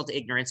not an appeal to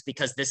ignorance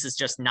because this is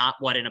just not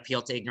what an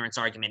appeal to ignorance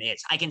argument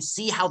is. I can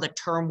see how the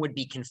term would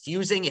be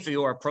confusing if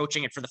you were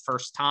approaching it for the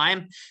first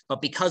time,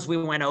 but because we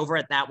went over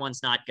it, that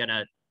one's not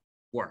gonna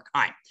work.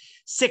 All right,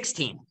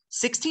 16.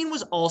 16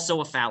 was also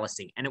a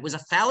fallacy, and it was a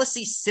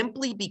fallacy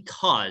simply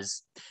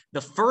because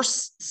the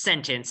first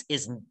sentence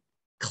is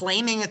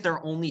claiming that there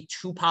are only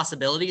 2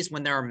 possibilities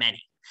when there are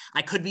many.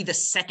 I could be the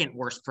second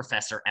worst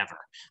professor ever.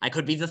 I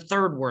could be the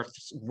third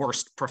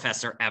worst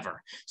professor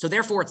ever. So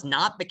therefore, it's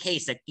not the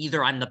case that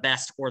either I'm the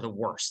best or the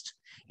worst.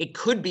 It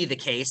could be the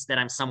case that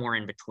I'm somewhere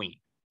in between.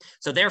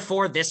 So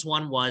therefore, this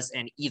one was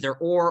an either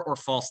or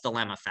false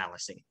dilemma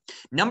fallacy.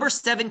 Number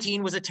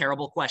 17 was a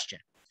terrible question.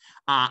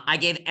 I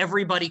gave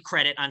everybody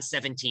credit on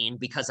 17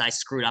 because I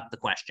screwed up the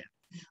question.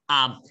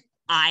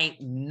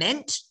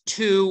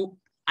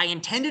 I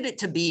intended it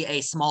to be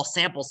a small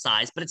sample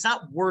size, but it's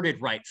not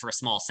worded right for a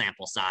small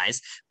sample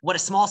size. What a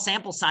small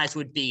sample size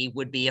would be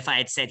if I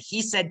had said,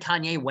 he said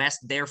Kanye West,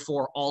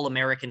 therefore all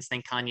Americans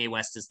think Kanye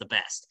West is the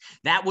best.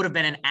 That would have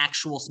been an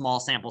actual small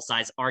sample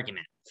size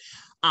argument.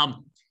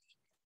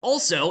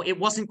 Also, it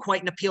wasn't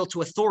quite an appeal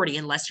to authority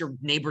unless your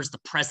neighbor's the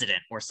president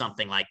or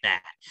something like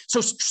that.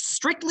 So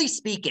strictly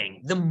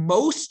speaking, the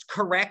most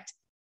correct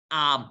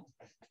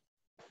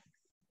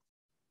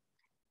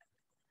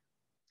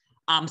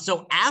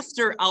so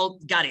after I'll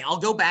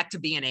go back to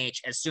B and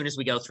H as soon as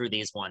we go through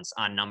these ones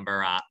on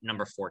number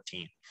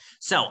 14.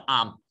 So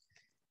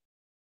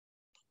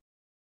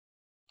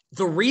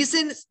the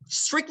reason,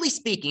 strictly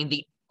speaking,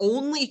 the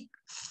only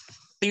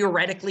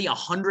theoretically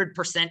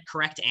 100%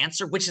 correct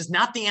answer, which is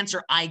not the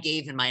answer I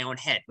gave in my own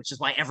head, which is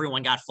why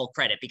everyone got full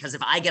credit, because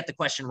if I get the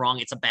question wrong,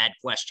 it's a bad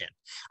question.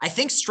 I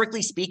think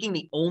strictly speaking,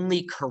 the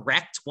only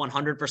correct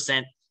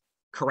 100%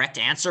 correct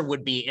answer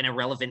would be an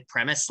irrelevant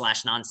premise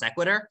 / non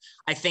sequitur.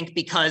 I think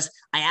because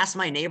I asked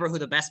my neighbor who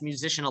the best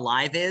musician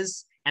alive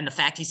is, and the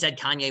fact he said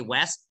Kanye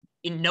West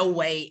in no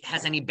way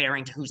has any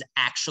bearing to who's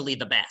actually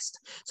the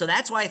best. So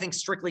that's why I think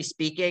strictly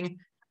speaking,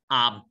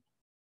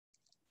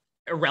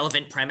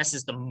 irrelevant premise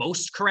is the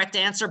most correct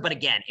answer. But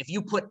again, if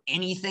you put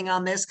anything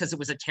on this, because it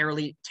was a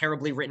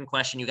terribly written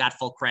question, you got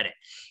full credit.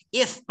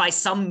 If by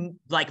some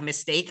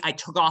mistake I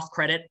took off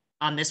credit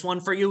on this one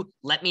for you,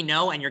 let me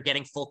know, and you're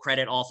getting full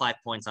credit, all 5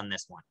 points on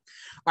this one.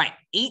 All right,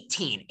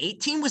 18.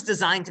 18 was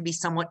designed to be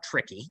somewhat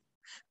tricky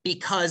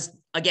because,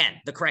 again,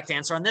 the correct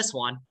answer on this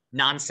one,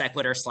 non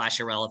sequitur /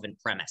 irrelevant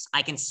premise.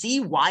 I can see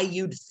why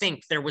you'd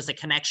think there was a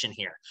connection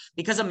here,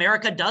 because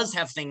America does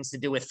have things to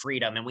do with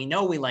freedom, and we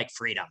know we like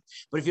freedom.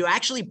 But if you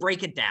actually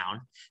break it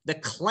down, the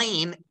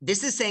claim,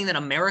 this is saying that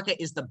America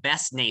is the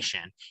best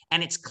nation,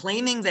 and it's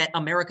claiming that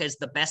America is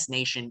the best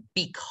nation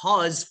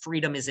because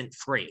freedom isn't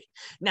free.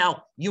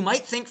 Now, you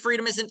might think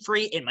freedom isn't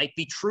free. It might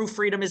be true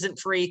freedom isn't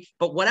free,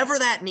 but whatever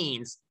that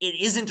means, it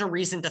isn't a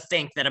reason to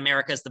think that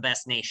America is the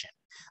best nation.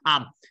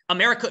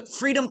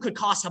 Freedom could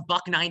cost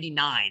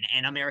 $1.99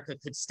 and America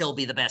could still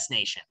be the best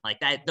nation. Like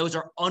that, those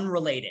are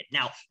unrelated.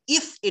 Now,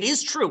 if it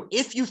is true,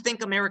 if you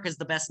think America is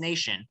the best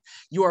nation,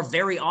 you are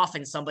very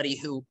often somebody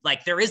who,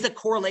 there is a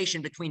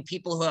correlation between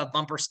people who have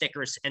bumper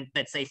stickers and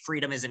that say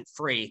freedom isn't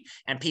free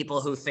and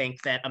people who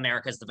think that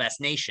America is the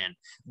best nation.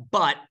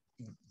 But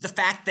the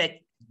fact that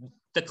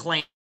the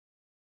claim,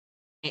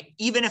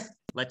 even if,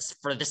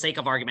 for the sake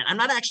of argument, I'm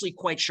not actually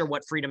quite sure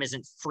what freedom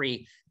isn't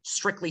free,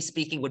 strictly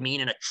speaking, would mean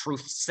in a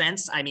truth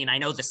sense. I mean, I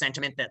know the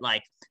sentiment that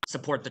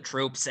support the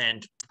troops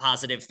and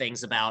positive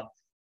things about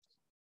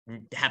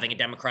having a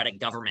democratic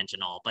government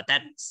and all, but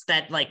that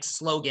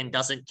slogan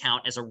doesn't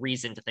count as a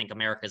reason to think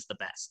America is the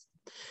best.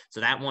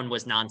 So that one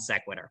was non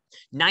sequitur.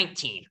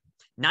 19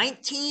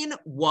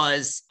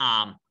 was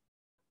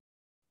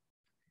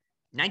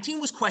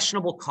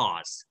questionable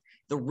cause.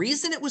 The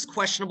reason it was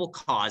questionable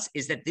cause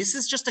is that this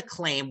is just a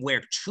claim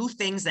where two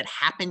things that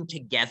happen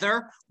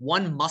together,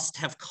 one must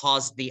have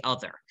caused the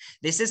other.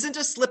 This isn't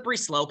a slippery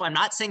slope. I'm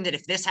not saying that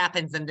if this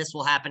happens, then this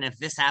will happen. If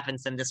this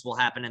happens, then this will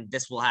happen, and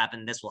this will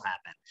happen, this will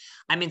happen.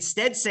 I'm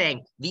instead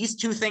saying these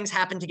two things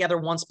happened together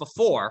once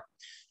before.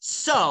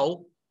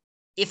 So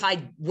if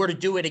I were to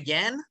do it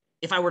again,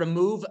 if I were to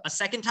move a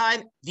second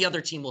time, the other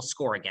team will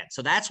score again.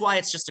 So that's why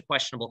it's just a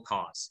questionable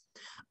cause.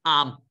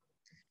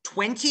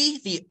 20,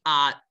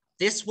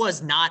 this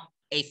was not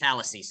a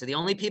fallacy. So the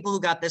only people who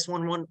got this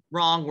one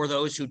wrong were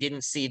those who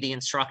didn't see the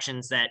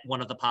instructions that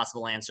one of the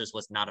possible answers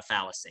was not a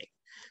fallacy.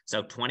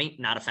 So 20,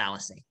 not a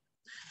fallacy.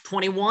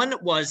 21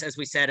 was, as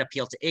we said,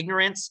 appeal to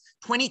ignorance.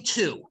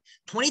 22,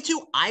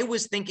 I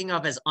was thinking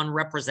of as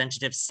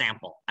unrepresentative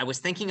sample. I was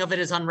thinking of it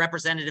as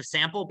unrepresentative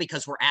sample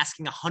because we're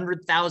asking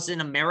 100,000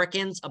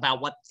 Americans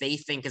about what they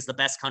think is the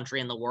best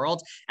country in the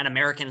world, and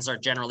Americans are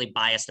generally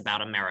biased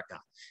about America.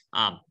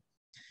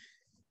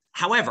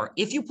 However,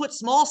 if you put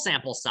small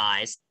sample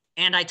size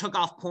and I took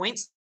off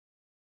points,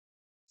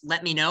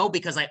 let me know,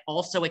 because I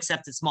also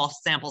accepted small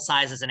sample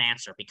size as an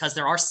answer, because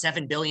there are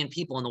 7 billion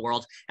people in the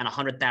world and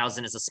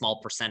 100,000 is a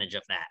small percentage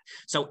of that.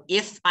 So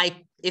if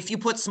you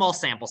put small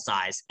sample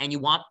size and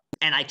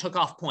I took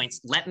off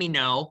points, let me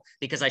know,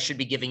 because I should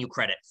be giving you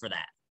credit for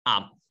that.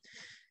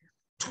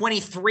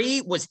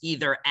 23 was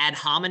either ad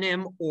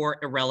hominem or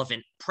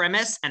irrelevant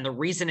premise. And the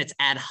reason it's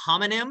ad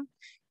hominem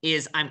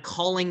is I'm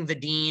calling the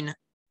dean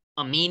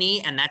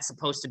Amini, and that's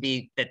supposed to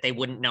be that they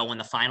wouldn't know when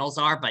the finals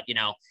are, but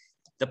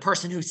the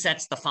person who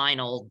sets the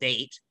final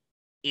date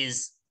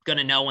is going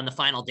to know when the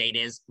final date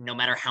is, no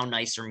matter how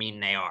nice or mean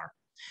they are.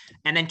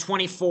 And then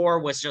 24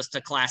 was just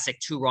a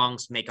classic 2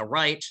 wrongs make a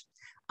right.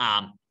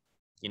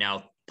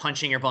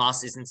 Punching your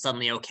boss isn't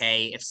suddenly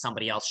okay if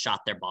somebody else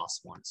shot their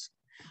boss once.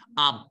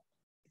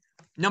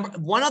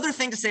 One other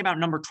thing to say about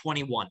number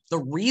 21, the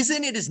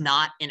reason it is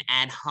not an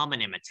ad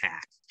hominem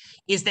attack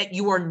is that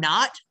you are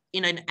not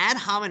in an ad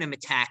hominem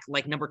attack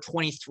like number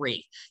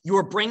 23, you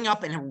are bringing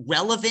up an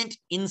irrelevant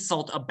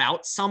insult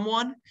about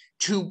someone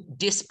to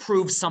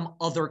disprove some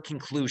other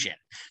conclusion.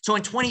 So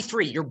in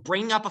 23, you're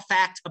bringing up a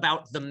fact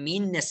about the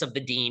meanness of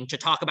the dean to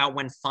talk about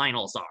when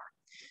finals are.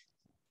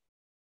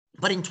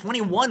 But in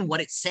 21,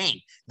 what it's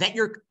saying, that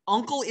your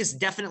uncle is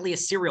definitely a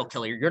serial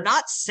killer. You're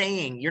not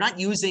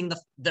using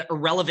the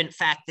irrelevant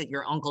fact that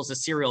your uncle's a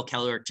serial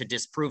killer to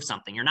disprove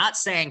something. You're not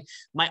saying,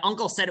 my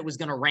uncle said it was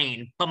going to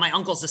rain, but my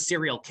uncle's a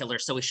serial killer,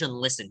 so we shouldn't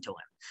listen to him.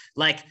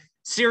 Like,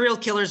 serial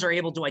killers are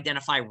able to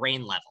identify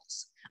rain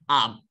levels.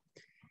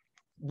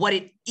 What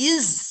it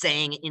is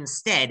saying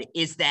instead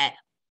is that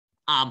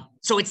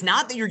so it's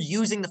not that you're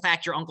using the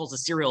fact your uncle's a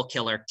serial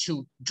killer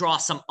to draw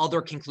some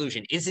other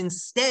conclusion. Is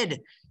instead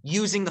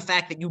using the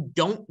fact that you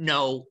don't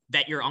know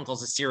that your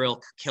uncle's a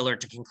serial killer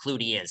to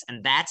conclude he is.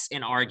 And that's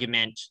an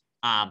argument.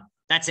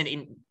 That's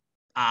an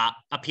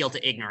appeal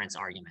to ignorance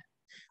argument.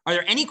 Are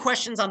there any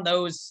questions on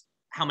those?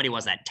 How many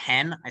was that?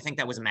 10? I think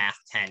that was math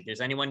 10.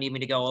 Does anyone need me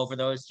to go over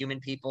those?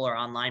 Human people or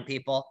online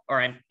people?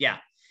 Or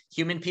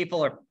human people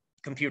or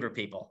computer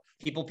people?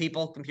 People,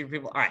 computer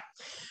people. All right.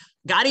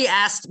 Gotti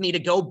asked me to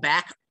go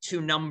back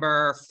to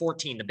number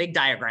 14, the big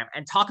diagram,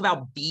 and talk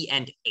about B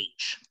and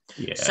H.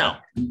 Yeah.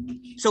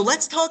 So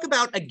let's talk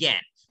about again.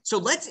 So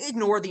let's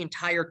ignore the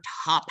entire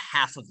top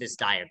half of this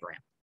diagram.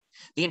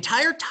 The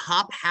entire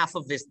top half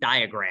of this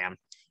diagram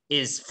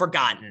is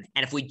forgotten.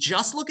 And if we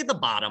just look at the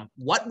bottom,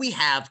 what we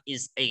have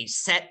is a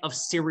set of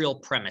serial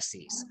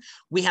premises.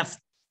 We have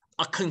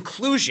a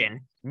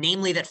conclusion,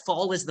 namely that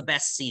fall is the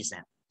best season.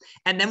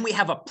 And then we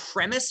have a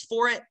premise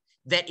for it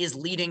that is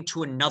leading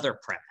to another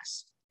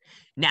premise.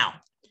 Now,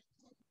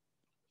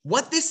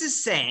 what this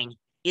is saying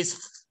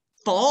is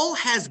fall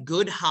has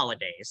good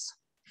holidays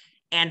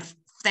and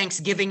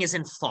Thanksgiving is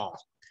in fall.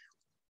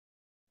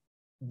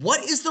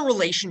 What is the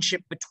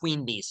relationship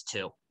between these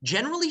two?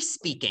 Generally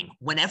speaking,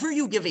 whenever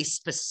you give a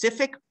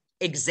specific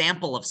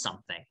example of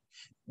something,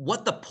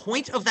 what the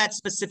point of that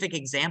specific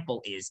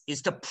example is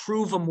to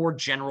prove a more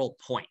general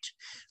point.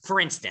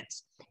 For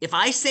instance, if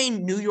I say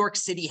New York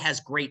City has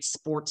great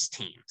sports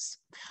teams,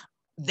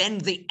 then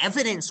the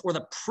evidence or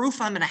the proof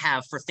I'm going to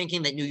have for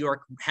thinking that New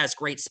York has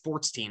great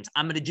sports teams,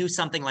 I'm going to do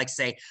something like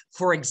say,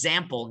 for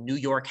example, New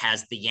York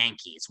has the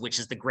Yankees, which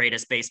is the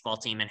greatest baseball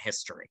team in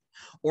history.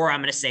 Or I'm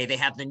going to say they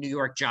have the New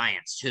York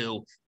Giants,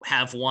 who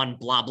have won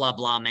blah, blah,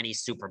 blah, many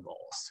Super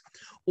Bowls.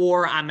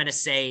 Or I'm going to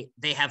say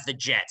they have the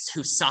Jets,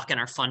 who suck and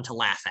are fun to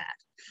laugh at.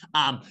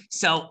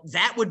 So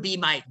that would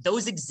be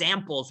those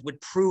examples would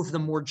prove the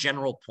more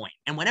general point.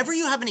 And whenever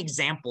you have an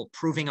example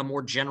proving a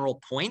more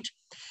general point,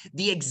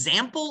 the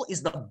example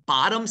is the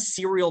bottom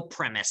serial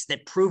premise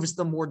that proves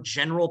the more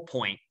general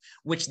point,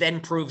 which then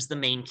proves the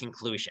main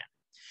conclusion.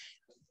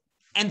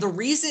 And the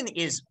reason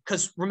is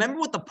because remember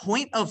what the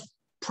point of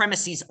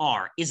premises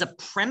is a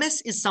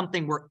premise is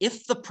something where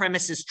if the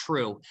premise is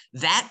true,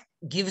 that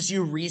gives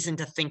you reason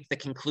to think the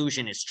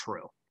conclusion is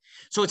true.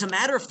 So it's a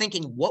matter of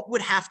thinking what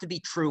would have to be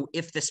true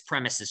if this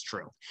premise is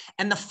true.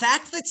 And the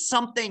fact that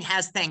something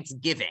has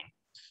Thanksgiving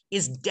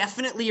is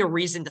definitely a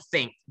reason to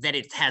think that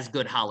it has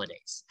good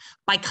holidays.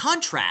 By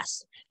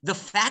contrast, the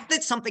fact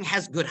that something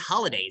has good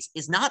holidays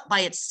is not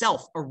by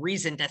itself a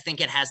reason to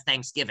think it has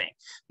Thanksgiving,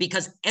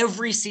 because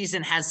every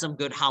season has some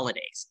good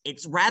holidays.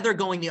 It's rather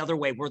going the other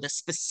way, where the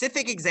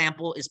specific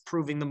example is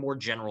proving the more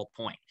general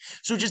point.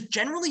 So just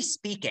generally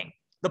speaking,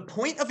 the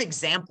point of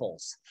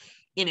examples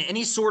in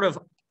any sort of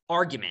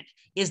argument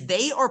is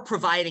they are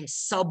providing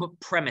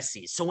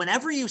sub-premises. So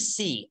whenever you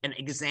see an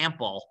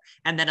example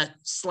and then a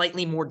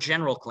slightly more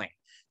general claim,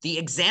 the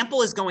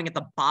example is going at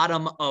the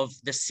bottom of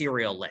the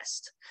serial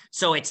list.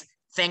 So it's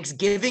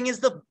Thanksgiving is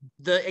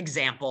the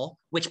example,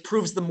 which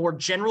proves the more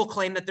general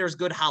claim that there's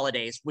good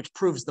holidays, which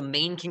proves the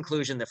main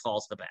conclusion that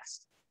fall's the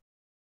best.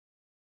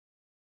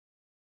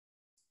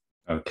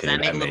 Okay, Does that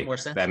make a little more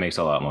sense? That makes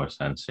a lot more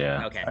sense.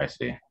 Yeah. Okay. I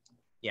see.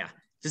 Yeah.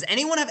 Does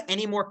anyone have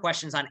any more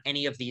questions on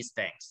any of these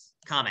things?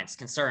 Comments,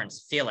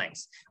 concerns,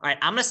 feelings? All right,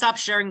 I'm going to stop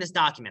sharing this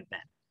document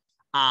then.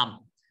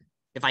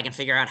 If I can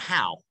figure out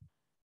how.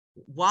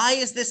 Why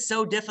is this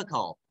so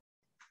difficult?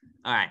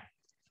 All right,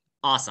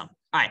 awesome.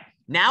 All right,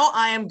 now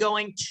I am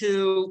going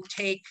to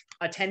take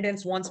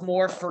attendance once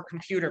more for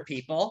computer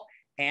people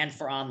and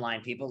for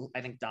online people.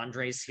 I think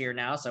Dondre's here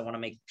now, so I want to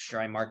make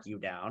sure I mark you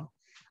down.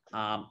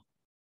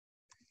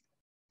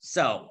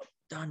 So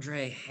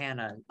Dondre,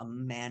 Hannah,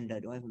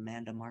 Amanda. Do I have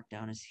Amanda marked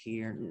down as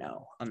here?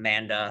 No,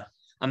 Amanda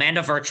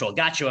virtual.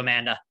 Got you,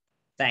 Amanda.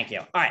 Thank you.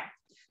 All right.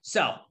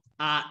 So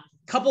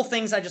couple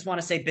things I just want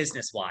to say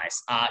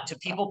business-wise to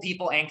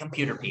people, and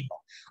computer people.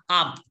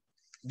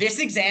 This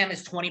exam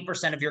is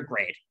 20% of your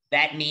grade.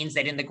 That means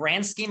that in the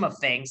grand scheme of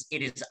things,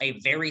 it is a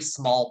very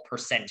small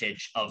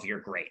percentage of your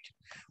grade,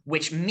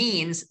 which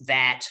means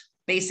that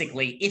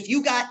basically, if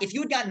you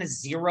had gotten a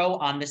 0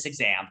 on this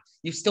exam,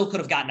 you still could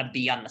have gotten a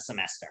B on the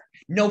semester.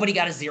 Nobody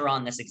got a 0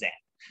 on this exam.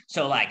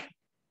 So like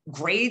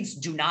grades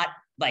do not,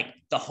 like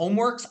the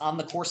homeworks on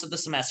the course of the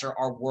semester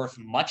are worth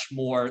much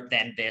more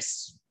than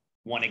this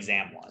one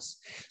exam was.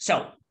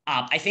 So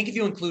I think if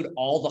you include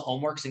all the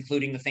homeworks,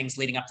 including the things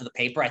leading up to the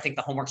paper, I think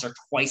the homeworks are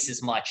twice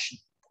as much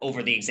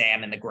over the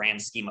exam in the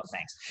grand scheme of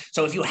things.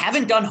 So if you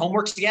haven't done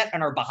homeworks yet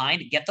and are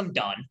behind, get them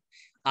done.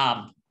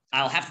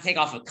 I'll have to take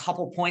off a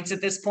couple points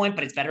at this point,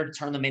 but it's better to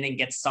turn them in and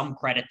get some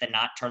credit than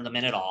not turn them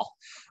in at all.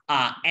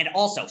 And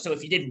also, so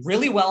if you did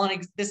really well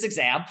in this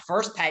exam,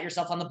 first pat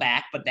yourself on the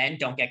back, but then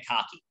don't get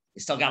cocky.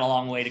 You still got a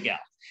long way to go.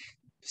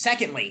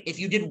 Secondly, if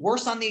you did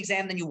worse on the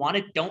exam than you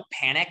wanted, don't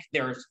panic.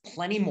 There's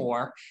plenty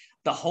more.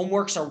 The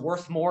homeworks are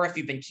worth more. If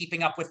you've been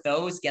keeping up with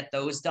those, get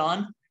those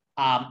done.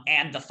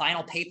 And the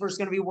final paper is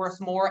going to be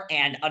worth more.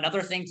 And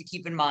another thing to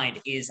keep in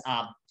mind is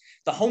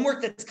the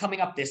homework that's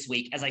coming up this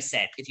week. As I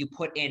said, if you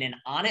put in an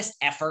honest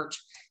effort,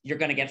 you're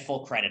going to get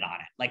full credit on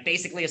it. Like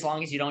basically, as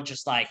long as you don't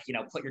just like,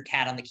 put your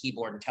cat on the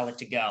keyboard and tell it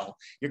to go,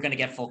 you're going to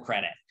get full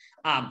credit.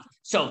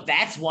 So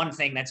that's one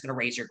thing that's going to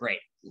raise your grade.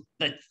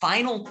 The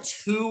final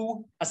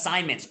two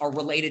assignments are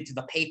related to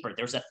the paper.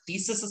 There's a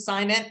thesis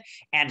assignment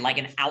and like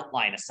an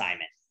outline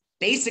assignment.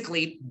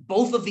 Basically,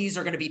 both of these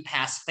are going to be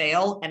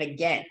pass-fail. And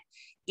again,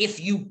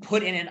 if you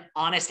put in an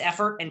honest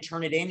effort and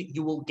turn it in,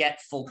 you will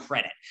get full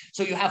credit.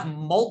 So you have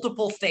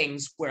multiple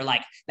things where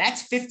like,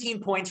 that's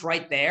 15 points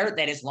right there,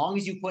 that as long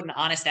as you put in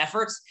honest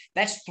efforts,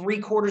 that's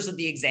 3/4 of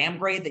the exam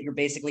grade that you're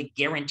basically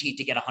guaranteed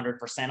to get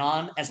 100%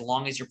 on as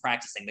long as you're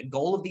practicing. The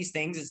goal of these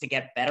things is to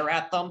get better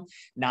at them,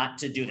 not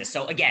to do this.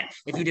 So again,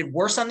 if you did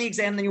worse on the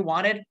exam than you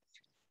wanted,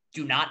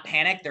 do not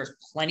panic. There's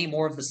plenty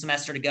more of the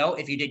semester to go.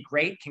 If you did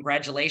great,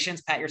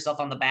 congratulations, pat yourself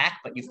on the back,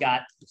 but you've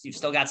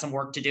still got some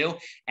work to do,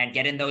 and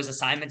get in those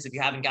assignments if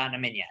you haven't gotten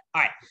them in yet.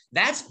 All right,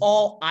 that's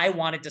all I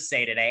wanted to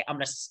say today. I'm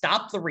going to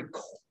stop the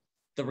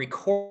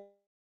recording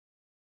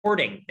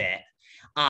bit